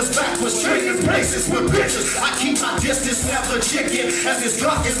 These niggas backwards, trading places with bitches. I keep my distance, never chicken. As this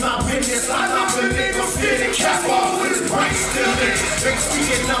Glock is my witness. I love a nigga fitting cap off with his brain still in. They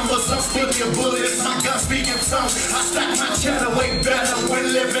speaking numbers, I'm speaking bullets. My gun speaking tongues. I stack my cheddar way better when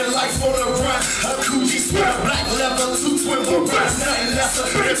living life on the run. A Coogee sweater, black leather, 2 twin breasts, nothing lesser.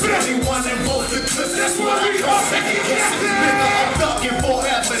 It's 21 in both the clips. That's what I call second guessing. Nigga, I'm ducking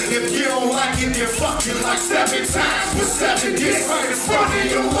forever. If you don't like it, then fuck it like 7 times with 7 dicks right in front of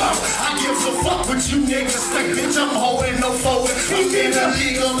your mouth. I give a fuck what you niggas think, bitch. I'm holding no forward. I'm in the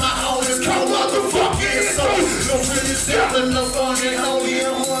league on my own. It's called motherfucking soul. No really selling, no fun and only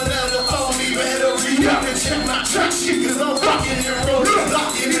on whatever phone me. Better re-up and check my track shit, cause I'm rocking and rolling.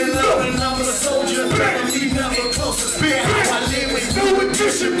 Locking and loading, I'm a soldier. Better me never close to spare. I live with no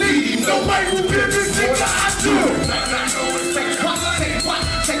addition, needing no way who did this nigga. I do. I know it's fake.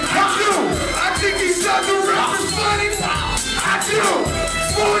 I do. I think these other rappers funny. I do.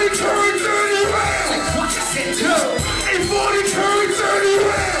 40 carry 30 rounds. Hey, 40 carry 30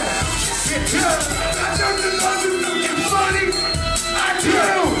 rounds. Got nothing funny. I do. I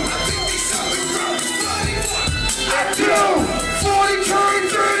think these other rappers funny. I do. 40 carry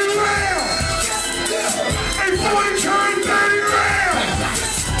 30 rounds. Hey, 40 carry 30 rounds.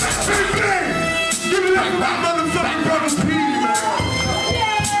 Big bang. Give it up, my motherfucking brothers, P, man.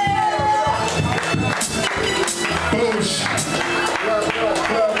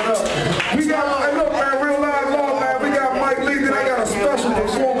 We got, hey, look, man, real live law, man. We got Mike Lee, then I got a special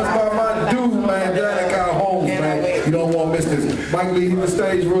performance by my dude, man, Danica Holmes, man. You don't want to miss this. Mike Lee, hit the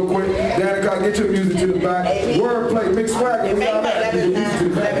stage real quick. Danica, get your music to the back. Wordplay, mix swagger. We got that. Get your music to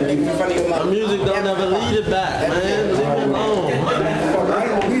the back. My music don't ever lead it back, man. Leave me alone. I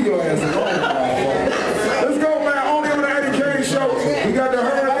ain't gonna leave your ass alone. Let's go, man. Only on the Eddie Kayne show. We got to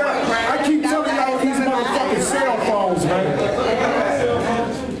hurry up. I keep telling y'all these motherfucking cell phones, man.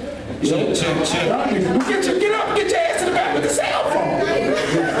 Chill. Get up, get your ass to the back with the cell phone.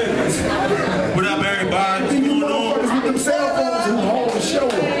 What up, everybody? What's You going on? motherfuckers with them cell phones who hold the show.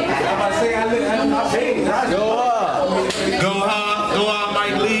 I'm about to say I paid. Go hard. Go hard,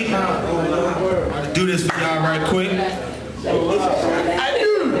 Mike Lee. Do this for y'all right quick.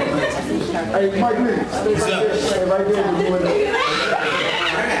 Hey, Mike Lee. What's up? Hey, right there.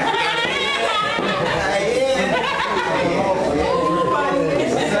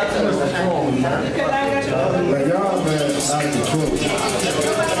 Like y'all, man, out of control.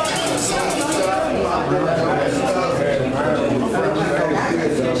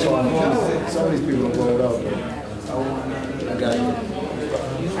 Some of these people don't blow it up, man. I got you.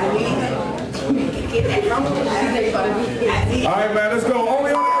 All right, man, let's go.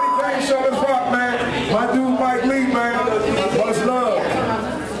 Only on the Eddie Kayne show. Let's rock, man. My dude, Mike Lee, man. Much love.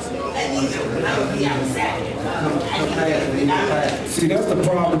 See, that's the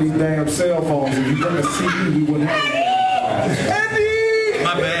problem with these damn cell phones. If you bring a CD, we wouldn't have it. Eddie!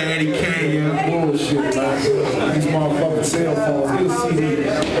 My bad, Eddie Kayne, yeah. Bullshit, man. These motherfucking cell phones. Get a CD.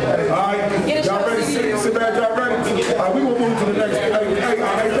 All right, y'all ready? Sit back, y'all ready? All right, we gonna move to the next. Hey,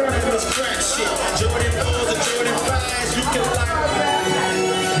 This crack shit. Jordan 4s and Jordan 5s, you can like.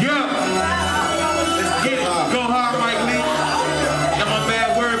 Yeah. Let's get it. Go hard, Mike Lee. Got my bad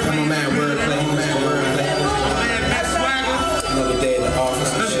wordplay. My bad wordplay. My bad Matt Swagger. Another day in the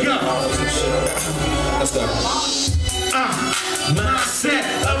office. Let's go. Let's go. Mindset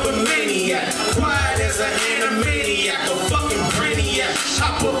of a maniac. Quiet as an animaniac, a fucking brainiac.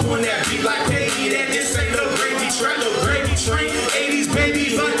 Hop up on that beat like baby, that this ain't no gravy track, no gravy train. 80s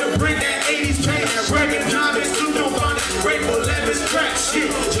baby, like to bring that 80s pain. Reaganomics, you don't find it. Grateful Levis crack shit.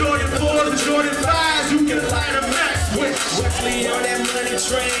 Jordan 4s and Jordan 5s, you can light a match with. Wesley on that money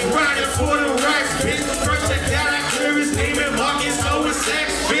train, riding for the racks, bitch. First check that I clear his name and Marcus Owen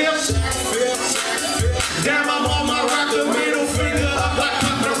Saxville. Damn, I'm on my rocker, middle finger up like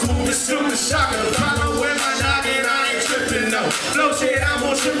Papa, moving super shocker. Problem with my noggin, I ain't tripping, no. Flow shit, I'm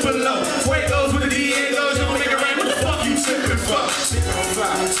on triple low. Fuegos with the Diegos, don't make it rain, what the fuck you tripping for?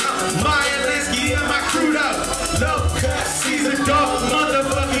 Maya Linsky and my crew though. Low cut, season dog,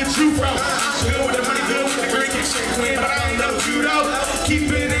 motherfucking true bro. I'm good with the money, good with the green, kick shit clean, but I ain't no judo.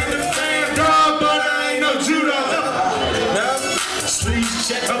 Keep it in the fan, dog, but I ain't no judo. No. Streets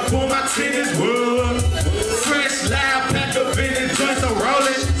check up on my tennis wood. Fresh loud pack up in the joints, I'm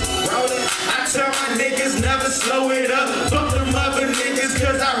rolling. I tell my niggas never slow it up. Fuck them other niggas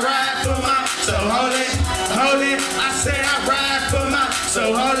cause I ride for my. So hold it. I said I ride for my.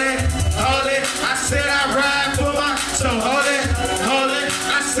 So hold it. I said I ride for my. So hold it.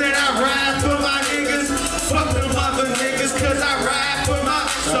 I said I ride for my niggas. Fuck them other niggas cause I ride for my.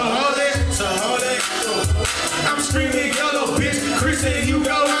 So hold it. I'm screaming yellow, bitch. Chris and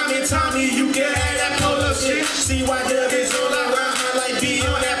Hugo, I'm in Tommy. You can have that polo shit. See why Doug is all around her like be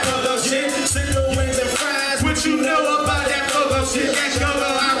on that polo shit. Single wings and fries. What you know about that polo shit? That go-go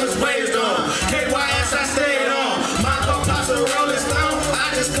I was raised on. KYS I stayed on. My pops a Rolling Stone.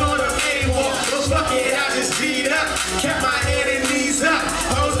 I just called him A-Walk. But fuck it, I just G'd up. Kept my head and knees up.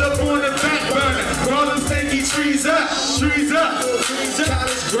 Hosed up on the back burner. Roll them stinky trees up.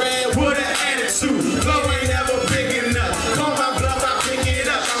 College grad with an attitude. Flow ain't never big enough. Call my bluff, I pick it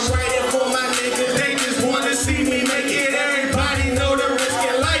up. I'm writing for my niggas. They just wanna see me make it. Everybody know the risk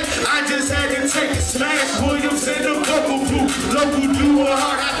in life. I just had to take a smash. Williams in the vocal booth. Local duo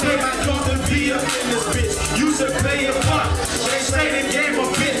hard. I think I got to be up in this bitch. You should play a part. They say the game a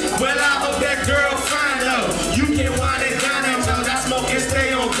bitch. Well, I hope that girl fine though. You can wind it down and tell that smoke and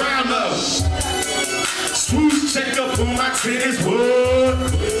stay on grind mode. Swoosh, check up on my tennis wood.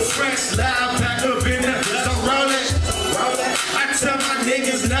 Fresh loud pack up in the cause I'm rolling. I tell my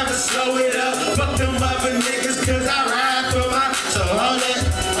niggas never slow it up. Fuck them other niggas cause I ride for my. So hold it.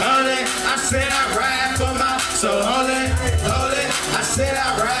 I said I ride for my. So hold it. I said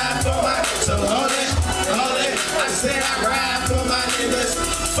I ride for my. So hold it. I said I ride for my niggas.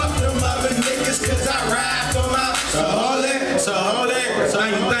 Fuck them other niggas cause I ride for my. So hold it.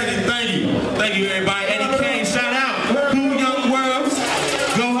 Thank you, everybody. Eddie Kayne, shout out. Two Young Worlds.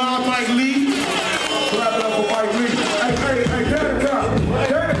 Go hard, Mike Lee.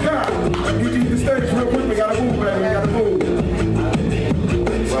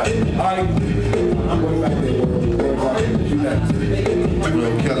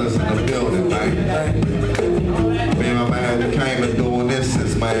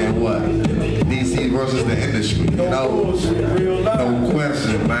 man, what? DC versus the industry, you know? No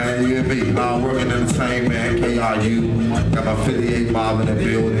question, man, you and me. I'm working entertainment, KRU. Got my 58 mob in the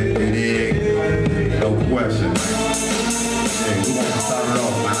building, you dig? No question, man. Yeah, we want to start it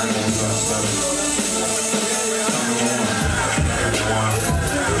off, man. I ain't gonna start it.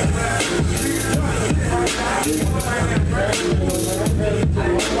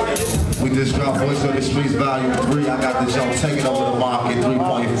 We just dropped Voice of the Streets Volume 3. I got this show taking over the market,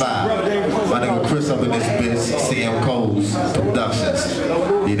 3.5. My nigga Chris up in this bitch, CM Coles Productions.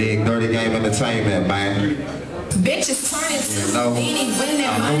 You dig? Dirty Game Entertainment, man. Bitches turning to you know,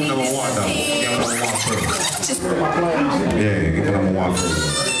 I'm number one though. Give me number one first. Yeah, give me number one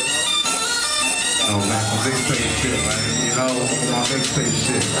first. Oh man, my mixtape shit, man. You know, my mixtape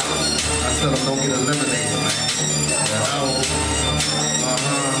shit. I tell them don't get eliminated, man.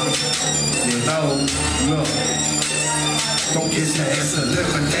 You know, look. Don't get your ass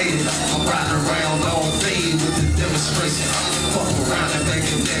eliminated. I'm riding around all day with the demonstration. Fuck around and make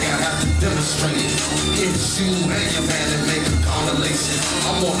a nigga have to demonstrate it. It's you and your man that make a correlation.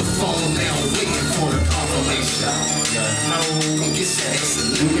 I'm on the phone now waiting for the confirmation. No, don't get your ass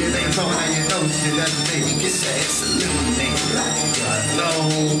eliminated. Ain't talking how you know shit, that's me. Don't get your ass eliminated. No,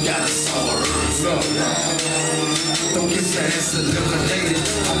 gotta solve it. Look, don't get your ass eliminated.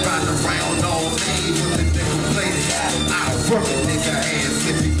 I'm riding around all day with the deflated. I'll work a nigga ass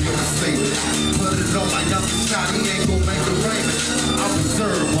if he give a statement. Put it on my young shot, he ain't gon' make a rain. I'm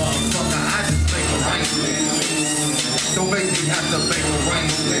reserved, motherfucker, I just make arrangements. Don't make me have to make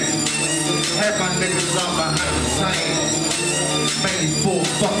arrangements. Had my niggas on behind the chain. Mainly for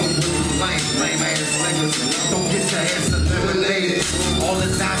fucking with you lame ass niggas. Don't get your ass eliminated. All the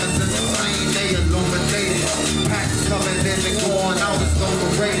diamonds in the plane, they illuminated. Packs coming in and going out, it's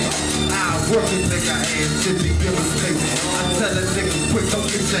overrated. I'll work a nigga ass if he give a statement. I tell a nigga quick, don't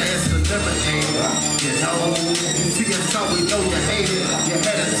get your ass eliminated. You know, you see us how we know you hate it. You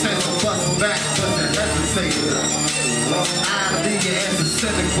had a chance to bust back, but you hesitated. I'll be your ass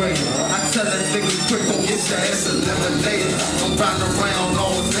disintegrated. I tell a nigga quick, don't get your ass eliminated. I'm riding around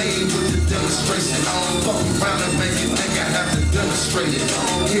all day with the demonstration. Fuck around and make a nigga have to demonstrate it.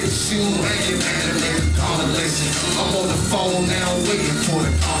 It's you and your man and make a correlation. I'm on the phone now waiting for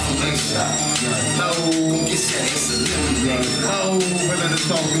the confirmation. No, get your ass eliminated. No, when I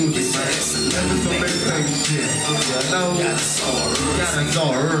talk, you get your ass eliminated. That's some shit. No, got us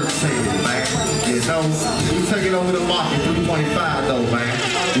all irritated, man. You know, we take it over the market, 3.5 though, man.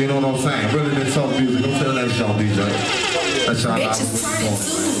 You know what I'm saying? Really didn't talk music. Don't tell that y'all DJ. That's y'all not bitches turning to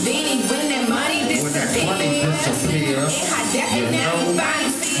Houdini when that money disappear.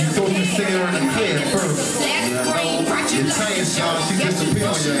 You supposed to stay her in the clear first. You change y'all, she disappear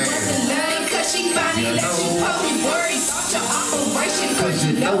on your ass. Cause she finally let you poke me worried about your operation. Cause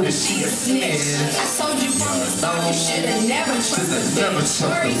you know that she a snitch. I told you from the start you should've never trusted a bitch.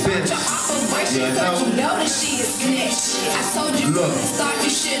 Worried about your operation cause you know that she a snitch. I told you from the start you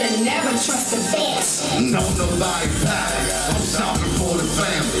should've never trusted a bitch. No, nobody panic. I'm shopping for the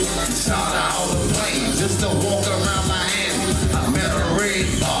family. Shout out all the planes just to walk around Miami. I met a red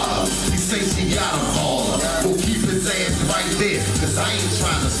bottle. He say she got a baller. We'll keep his ass right there. Cause I ain't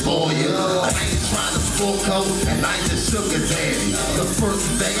trying to spoil you. I ain't trying to spoil coat. And I just shook his daddy. The first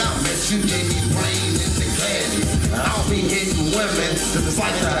day I met you gave me brain in the caddy. I'll be hitting women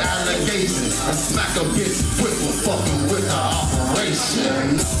despite the allegations. And smack a bitch quick for fucking with the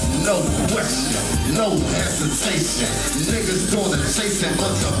operation. No question, no hesitation. Niggas doing the chasing, but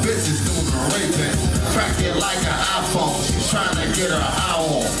the bitches doing the raping. Crack it like an iPhone, she trying to get her eye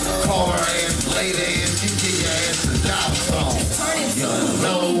on. Call her ass later and she get your ass a dial song. You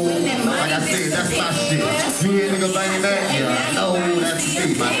know, like I said, that's my shit. You hear nigga banging that? Yeah, no, that's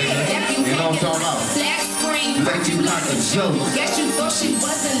me, my nigga. You know what I'm talking about? Let you like a joke. Guess you thought she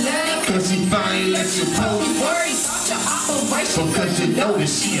wasn't learning. Cause she finally let you poke. Worried about your operation. Because you know that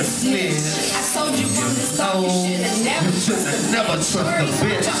she a snitch. I told you from the start you should've never trusted a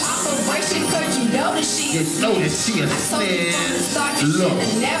bitch. Your operation cause you know that she a snitch. I told you from the start you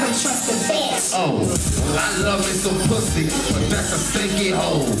should've never trusted a bitch. Oh, I love me some pussy, but that's a stinky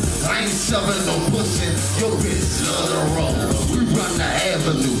hole. I ain't shoving no pussy, your bitch love the roll. We run the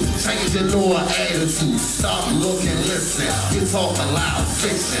avenue, change your little attitude. Stop, look, and listen. You talk a loud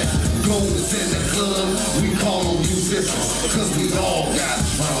fiction. Goons in the club, we call them musicians. Cause we all got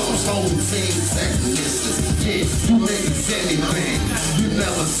drums, whole team technicians. Yeah, you niggas anything. You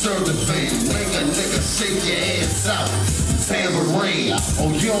never served a thing. Make a nigga shake your ass out. Tambourine,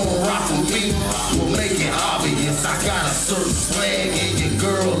 oh you don't rock with me? We'll make it obvious. I got a certain swag and your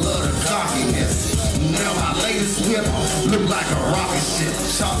girl love the cockiness. Now my latest whip look like a rocket ship.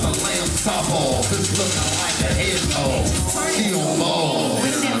 Shot the lamb softball, this looking like a hedgehog. She on ball.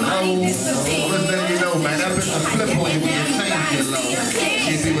 You know, man, that bitch will flip on you when your chains get low.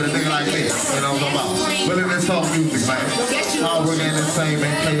 You see with a nigga like this, you know what I'm talking about? But in this song music, man. Hard work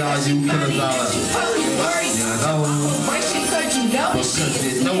entertainment, KRU, killers all of it. You know, because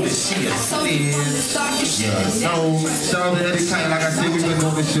you know that she is thin. You know, shout out to Eddie Kayne, like I said, we've been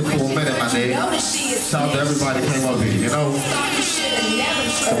doing this shit for a minute, my nigga. Shout out to everybody that came up here, you know.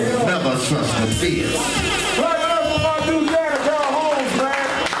 So never trust the fear. Right up for my dude, Dad, Carl Holmes, man.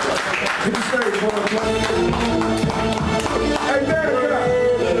 Get the stage for him, hey, Dad,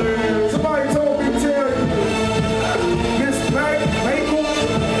 somebody told me to tell you, Miss Maple,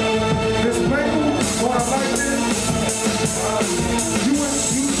 boy, I like this. You Miss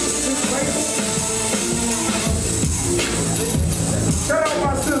Maple. Shout out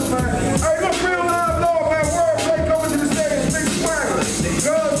my sis, man. Hey, look, real live, Lord, man. Wordplay coming to the stage, big swagger.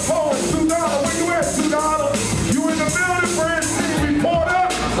 Guns, poets, $2. Where you at, $2? You in the building, friends? Report up.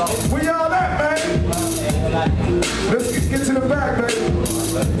 Where y'all at, man? Let's get to the back, baby.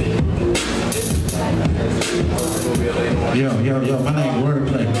 Yo, my name is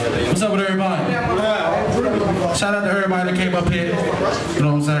Wordplay. What's up with everybody? Shout out to everybody that came up here. You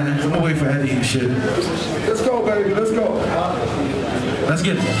know what I'm saying? I'm gonna wait for Eddie and shit. Let's go, baby, let's go. Let's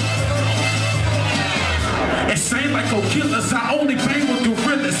get it. It seems like killers, I only bang with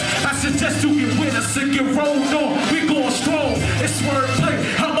gorillas. I suggest you get with us and get rolled on. We going strong, it's Wordplay.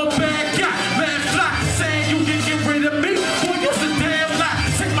 I'm a bad guy, man fly. Saying you can get rid of me, boy, you's a damn lie.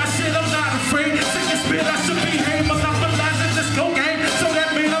 Take my shit, I'm not afraid. Take a spit, I should behave. Monopolizing this cocaine, so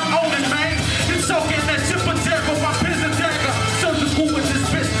that mean I'm owning, man. You choking that shit for dagger, my business dagger. Surgical with this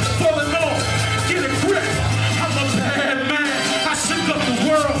bitch, falling off. Get a grip, I'm a bad man. I shook up the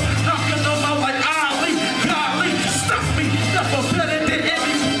world, knocking them out like Ali. Golly, stop me, never better than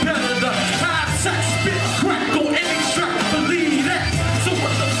any competitor. High tech, spit, crack on any track, believe that. So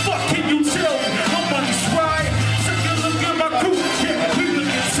what the fuck can you tell me? My money's right. Take a look at my crew, yeah, we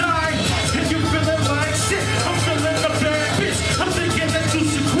looking tight. If you feeling like shit, I'm feeling the bad bitch. I'm thinking that you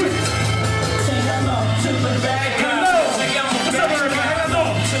should quit. Say hello to the bad guy. Say I'm a bad guy. Hello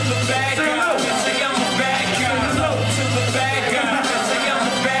to the bad guy. Say I'm a bad guy. Hello to the bad guy. Say I'm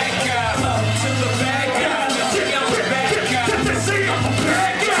a bad guy. Hello to the bad guy. Say I'm a bad guy. Say I'm a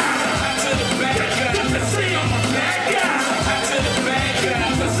bad guy. To the bad guy. Say I'm a bad guy. To the bad guy.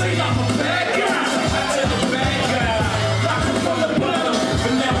 Say I'm a bad guy. To the bad guy. Rock from the bottom,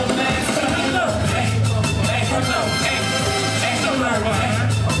 but never last. Hello, hey, hello, hey, hello, hey, hello,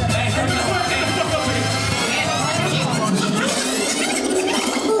 hey, fuck up here.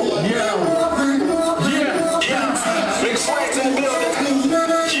 Yeah. Big swag in the building.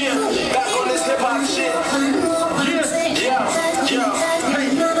 Yeah. Back on this hip hop shit. Yeah. Hey,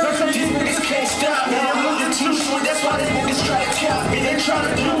 these niggas can't stop me. I'm looking too short. That's why these niggas try to cap me. They try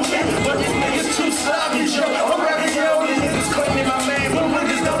to do me, but these niggas too sloppy, Joe. I'm rapping all these niggas claiming my man, but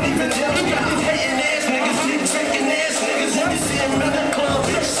niggas don't even tell me. Got these hating ass niggas, dick taking ass niggas. When you see them in the club,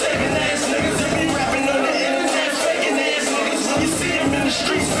 bitch saving ass niggas. They be rapping on the internet, faking ass niggas. When you see them in the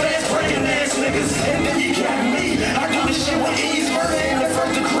streets, fast breaking ass niggas. And then you got me. I do this shit with ease, murder in the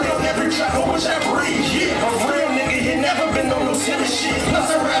first degree on every track on which I breathe. Yeah, a real nigga, he never been on no silly shit. Plus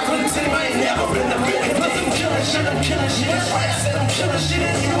I rap for the team, I ain't never been a bit. Plus I'm killing shit. That's why I said I'm killing shit.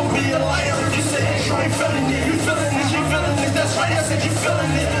 And you will be a liar if you say that you ain't feeling it. You feeling this, that's why I said you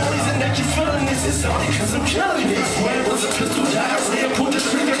feeling it. The reason that you feeling this is only cause I'm killing it. Swear it was a pistol diarrhea, pull the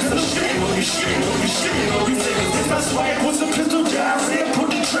trigger cause I'm shitting on you, shitting on you, shitting on you niggas. That's why it was a pistol diarrhea, pull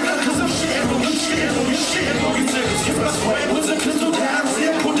the trigger cause I'm shitting on you, shitting on you, shitting on you niggas. That's why it was a pistol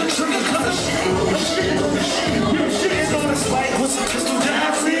diarrhea, pull the trigger cause I'm shitting on you, shitting on you, shitting on you, shitting on you. That's why it was a pistol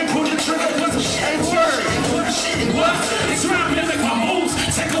diarrhea, pull the trigger cause I'm shitting on you, shitting on you. What? It's trying to mimic my moves,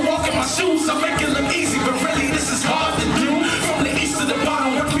 take a walk in my shoes. I make it look easy, but really this is hard to do. From the east to the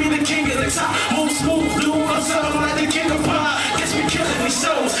bottom, work me the king of the top. Move smooth, dude, I'm selling like the king of pop. Guess me killing these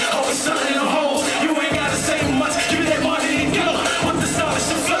shows, always selling them hoes. You ain't gotta say much, give me that money and go. With the stylish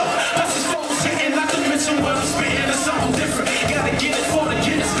flow, that's just focus hitting, not to mention what I'm spitting. It's something different, gotta get it for the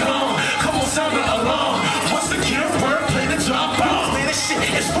get it's gone. Come on, sound the alarm. Once again, Wordplay the drop bomb. Man, this shit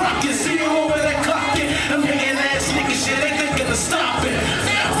is rockin', see you over that clockin'. I'm making ass nigga shit, ain't thinking of stopping.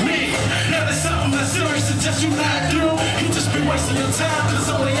 Me, now there's something that's serious, suggest you not do. You just be wasting your time, cause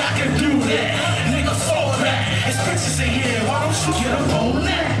only I can do that. Nigga, fall back, it's bitches in here, why don't you get up on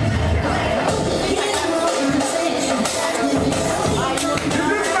that? Did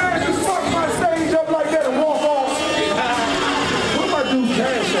this man just fuck my stage up like that and walk off? What am I do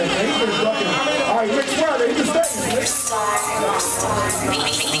cash at, man? He been fucking. Alright,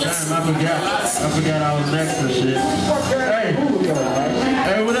 Damn, I forgot I was next to shit. Hey,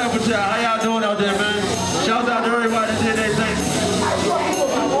 what up with y'all? How y'all doing out there, man? Shouts out to everybody that did their thing.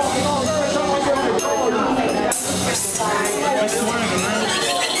 It's swinging, man.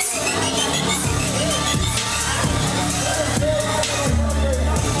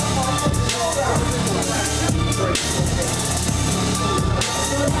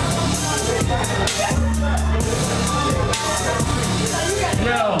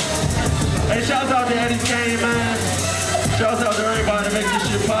 Yo, hey, shouts out to Eddie Kayne, man. Shouts out to everybody that makes this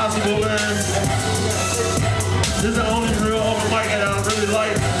shit possible, man. This is the only real open mic that I really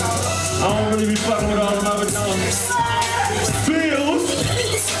like. I don't really be fucking with all them other songs. Feels.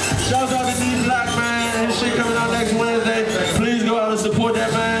 Shouts out to D Black, man. His shit coming out next Wednesday. Please go out and support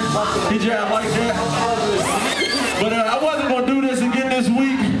that, man. He just like that. But I wasn't gonna do this again this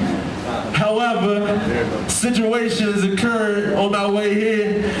week. However, situations occurred on my way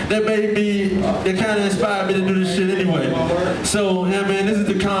here that kind of inspired me to do this shit anyway. So, yeah, man, this is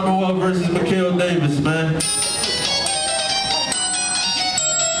the Commonwealth versus Mikhail Davis, man.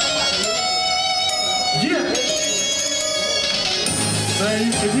 Yeah.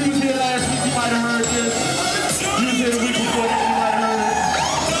 Man, if you was here last week, you might have heard this. You was here the week before that, you might have heard it.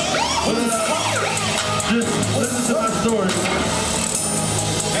 But just listen to my story.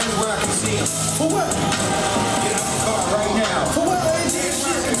 Where I can see him. For what? Get out the car right now. For what? I ain't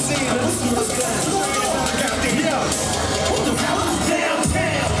shit can see him. What's going on? Yo, what the hell is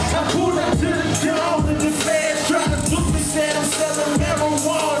downtown? I pulled up to the dome and the feds tried to book me, said I'm selling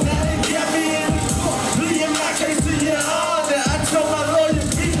marijuana. They got me in the court, pleading my case to your honor. I told my lawyer,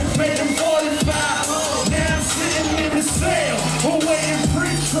 people paid him 45. Now I'm sitting in the cell, awaiting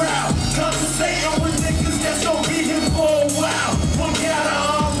pre-trial. Conversating with niggas that's gonna be here for a while. One got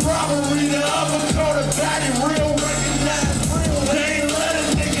a robbery, the other caught a body, real recognized real. They ain't let a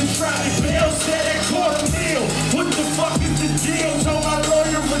nigga try me. Bail said they caught a meal. What the fuck is the deal? Told my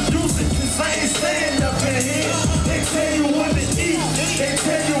lawyer reduce it, cause I ain't staying up in here. They tell you when to eat, they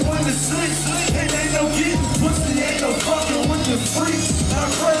tell you when to sleep. And ain't no getting pussy, ain't no fucking with the freak. My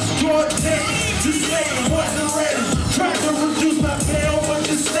first court date, the state wasn't ready. Tried to reduce my bail, but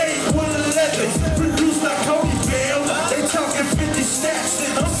the state wouldn't let me. Reduce my Cody bail, they talking 50 stacks.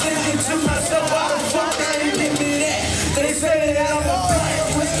 And I'm thinking to myself, why the fuck I ain't give me that? They say that I'm a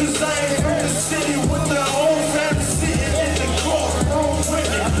virus, cause I ain't from the city with the whole family sitting in the courtroom with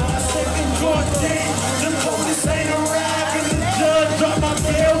me. I second court date, the police ain't arrived, and the judge dropped my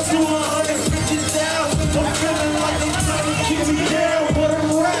bail to 150,000. I'm feeling like they trying to keep me down, but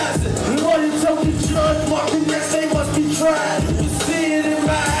I'm rising. The lawyer told the judge, Martin, yes, they must be tried. You see it in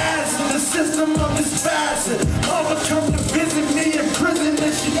my eyes, in the system I'm despising. Mama come to visit me in prison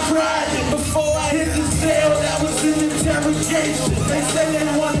and she cried. Before I hit the cell, that was in interrogation. They say they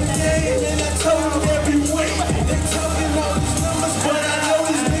want a game, and I told them every week. They talking all these numbers, but I know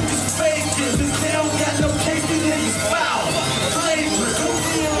these niggas faking. Cause they don't got no case, these niggas foul. Flavor, don't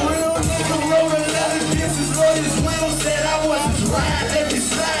be a real nigga. Wrote a letter against his lawyers. Will said I wasn't right. Every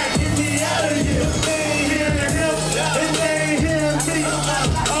side, get me out of here. They ain't hearing him, and they ain't hearing me.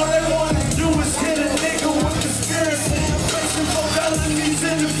 All they wanna do is hit a nigga with conspiracy. I'm facing for felonies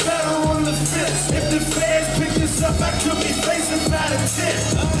in the federal offense. If the feds pick this up, I could be facing about a 10.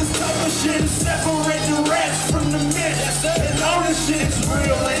 This type of shit is separate the rats from the men. And all this shit is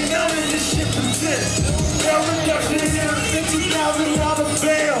real, ain't none of this shit pretend. Bail reduction here, $50,000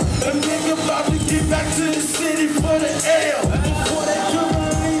 bail. A nigga about to get back to the city for the L. Before they come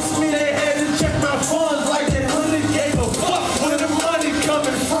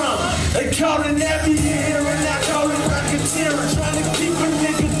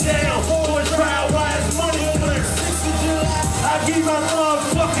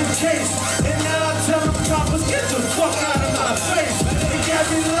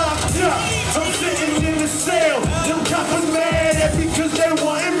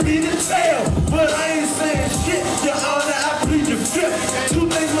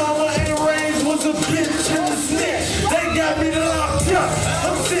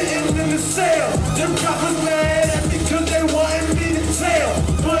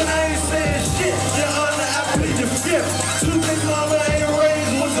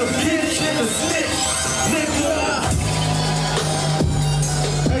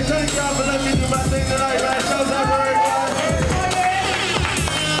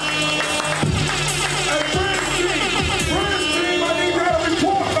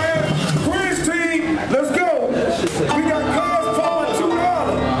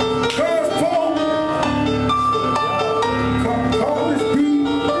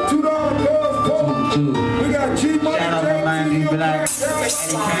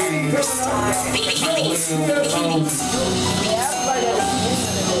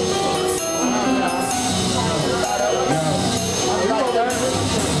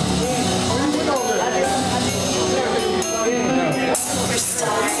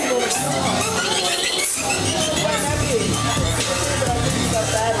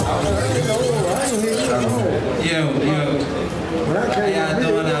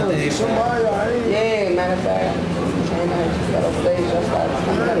Yeah, matter of fact, came out, just got off stage, just started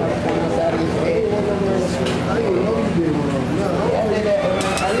outside of his head. I did that.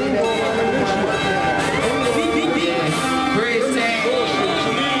 Bridge tag.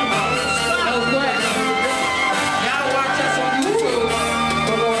 No question. Y'all watch us on YouTube.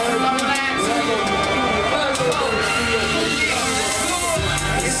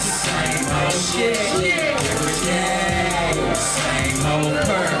 It's the same old shit. Different days. Same old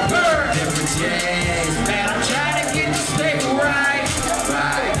different days. Man, I'm trying to get this paper right.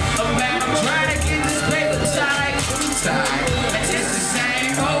 Man, I'm trying to get this paper tight. And it's the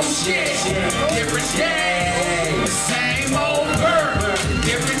same old shit. Different days. Same old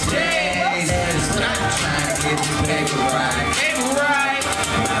different days. I'm trying to get this paper right.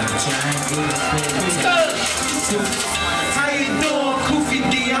 I'm trying to get this paper tight. How you doing, Koofy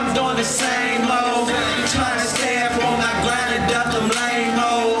D? I'm doing the same old. Trying to stay up on my grind and duck them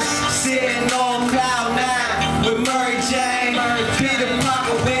lame-os. Sitting on cloud 9 with Murray Jane. Peter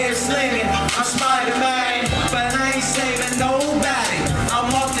Parker, where slinging. I'm Spider-Man, but I ain't saving nobody.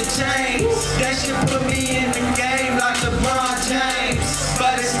 I'm off the chain. That shit put me in the game like LeBron James.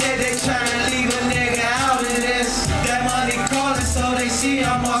 But instead they trying to leave a nigga out of this. That money calling so they see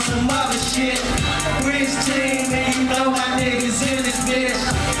I'm on some other shit. Rich team, and you know my niggas in this bitch.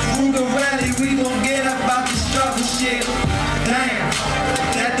 Ruger Rally, we gon' get up out the struggle shit. Damn,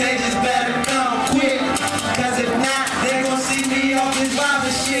 that they just better come quick. Cause if not, they gon' see me off this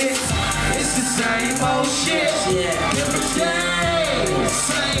robber shit. It's the same old shit. Different days,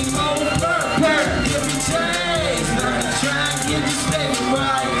 same old different days. I'm just trying to get this paper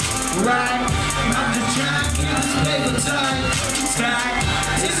right. I'm just trying to get this paper tight.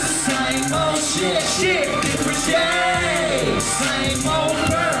 It's the same old shit. Different days, same old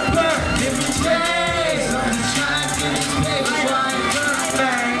different days. I'm just trying to get this paper right.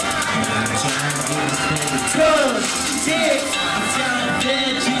 I'm trying to get this paper tight. I'm telling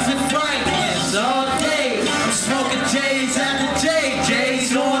dead cheese and Franklin's all day. I'm smoking J's after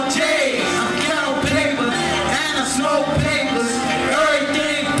J's on J. I'm counting paper and I smoke papers.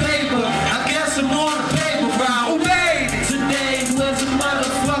 Everything paper. I guess I'm on the paper route. Today was a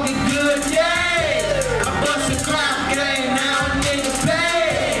motherfucking good day. I bust a crap game, now a nigga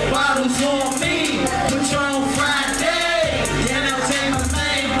pay. Bottles on me, Patron Friday. Then I'll take my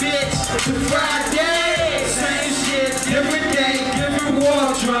main bitch to Friday. Same shit, different day, different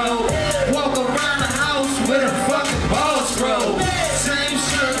wardrobe. Walk around the house with a fucking boss robe. Same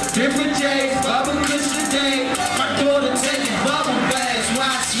shirt, different days, bubble kush today. My daughter taking bubble bags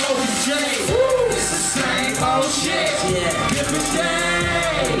while I smoking J. It's the same old shit. Different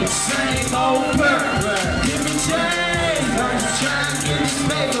days, same old different days. I'm just trying to get this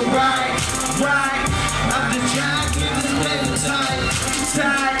paper right. I'm just trying to get this paper tight.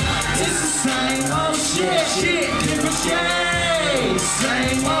 It's the same old shit. Different days,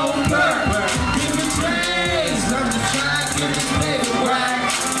 same old different days. I'm just trying to get this paper right.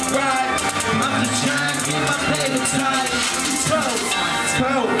 I'm just trying to get my paper tight.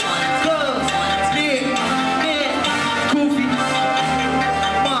 Goofy,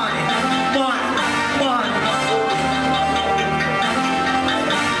 money.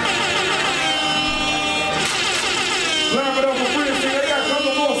 Clap it up for Bridge. They got a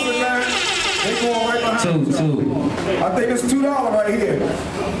couple more, man. They going right behind you. Two. I think it's $2 right here.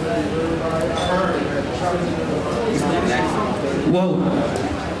 Whoa.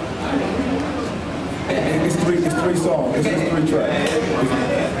 It's three songs. It's 3 tracks.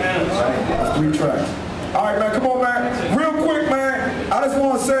 It's 3 tracks. All right, man. Come on, man. Real quick, man. I just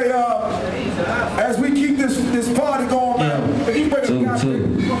want to say, as we keep this party going, man. If you bring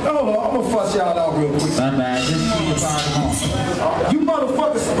hold on, I'm gonna fuss y'all out real quick. My man, just keep the party going. You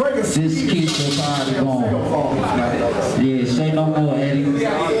motherfuckers breaking. Just keep the party going. Yeah, say no more, Eddie.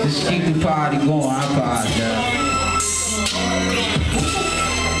 Just keep the party going. I apologize.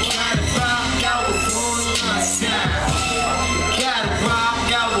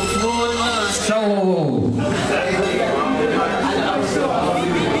 So.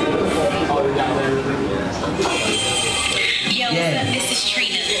 Yeah. This is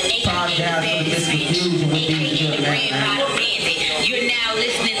Trina, aka You're now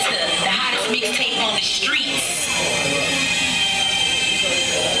listening to the hottest mixtape on the streets.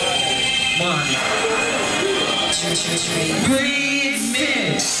 money. Green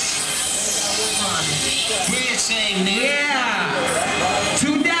mix. Red chain, nigga. Yeah.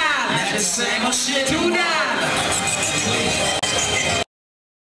 $2. That's the same old shit. $2.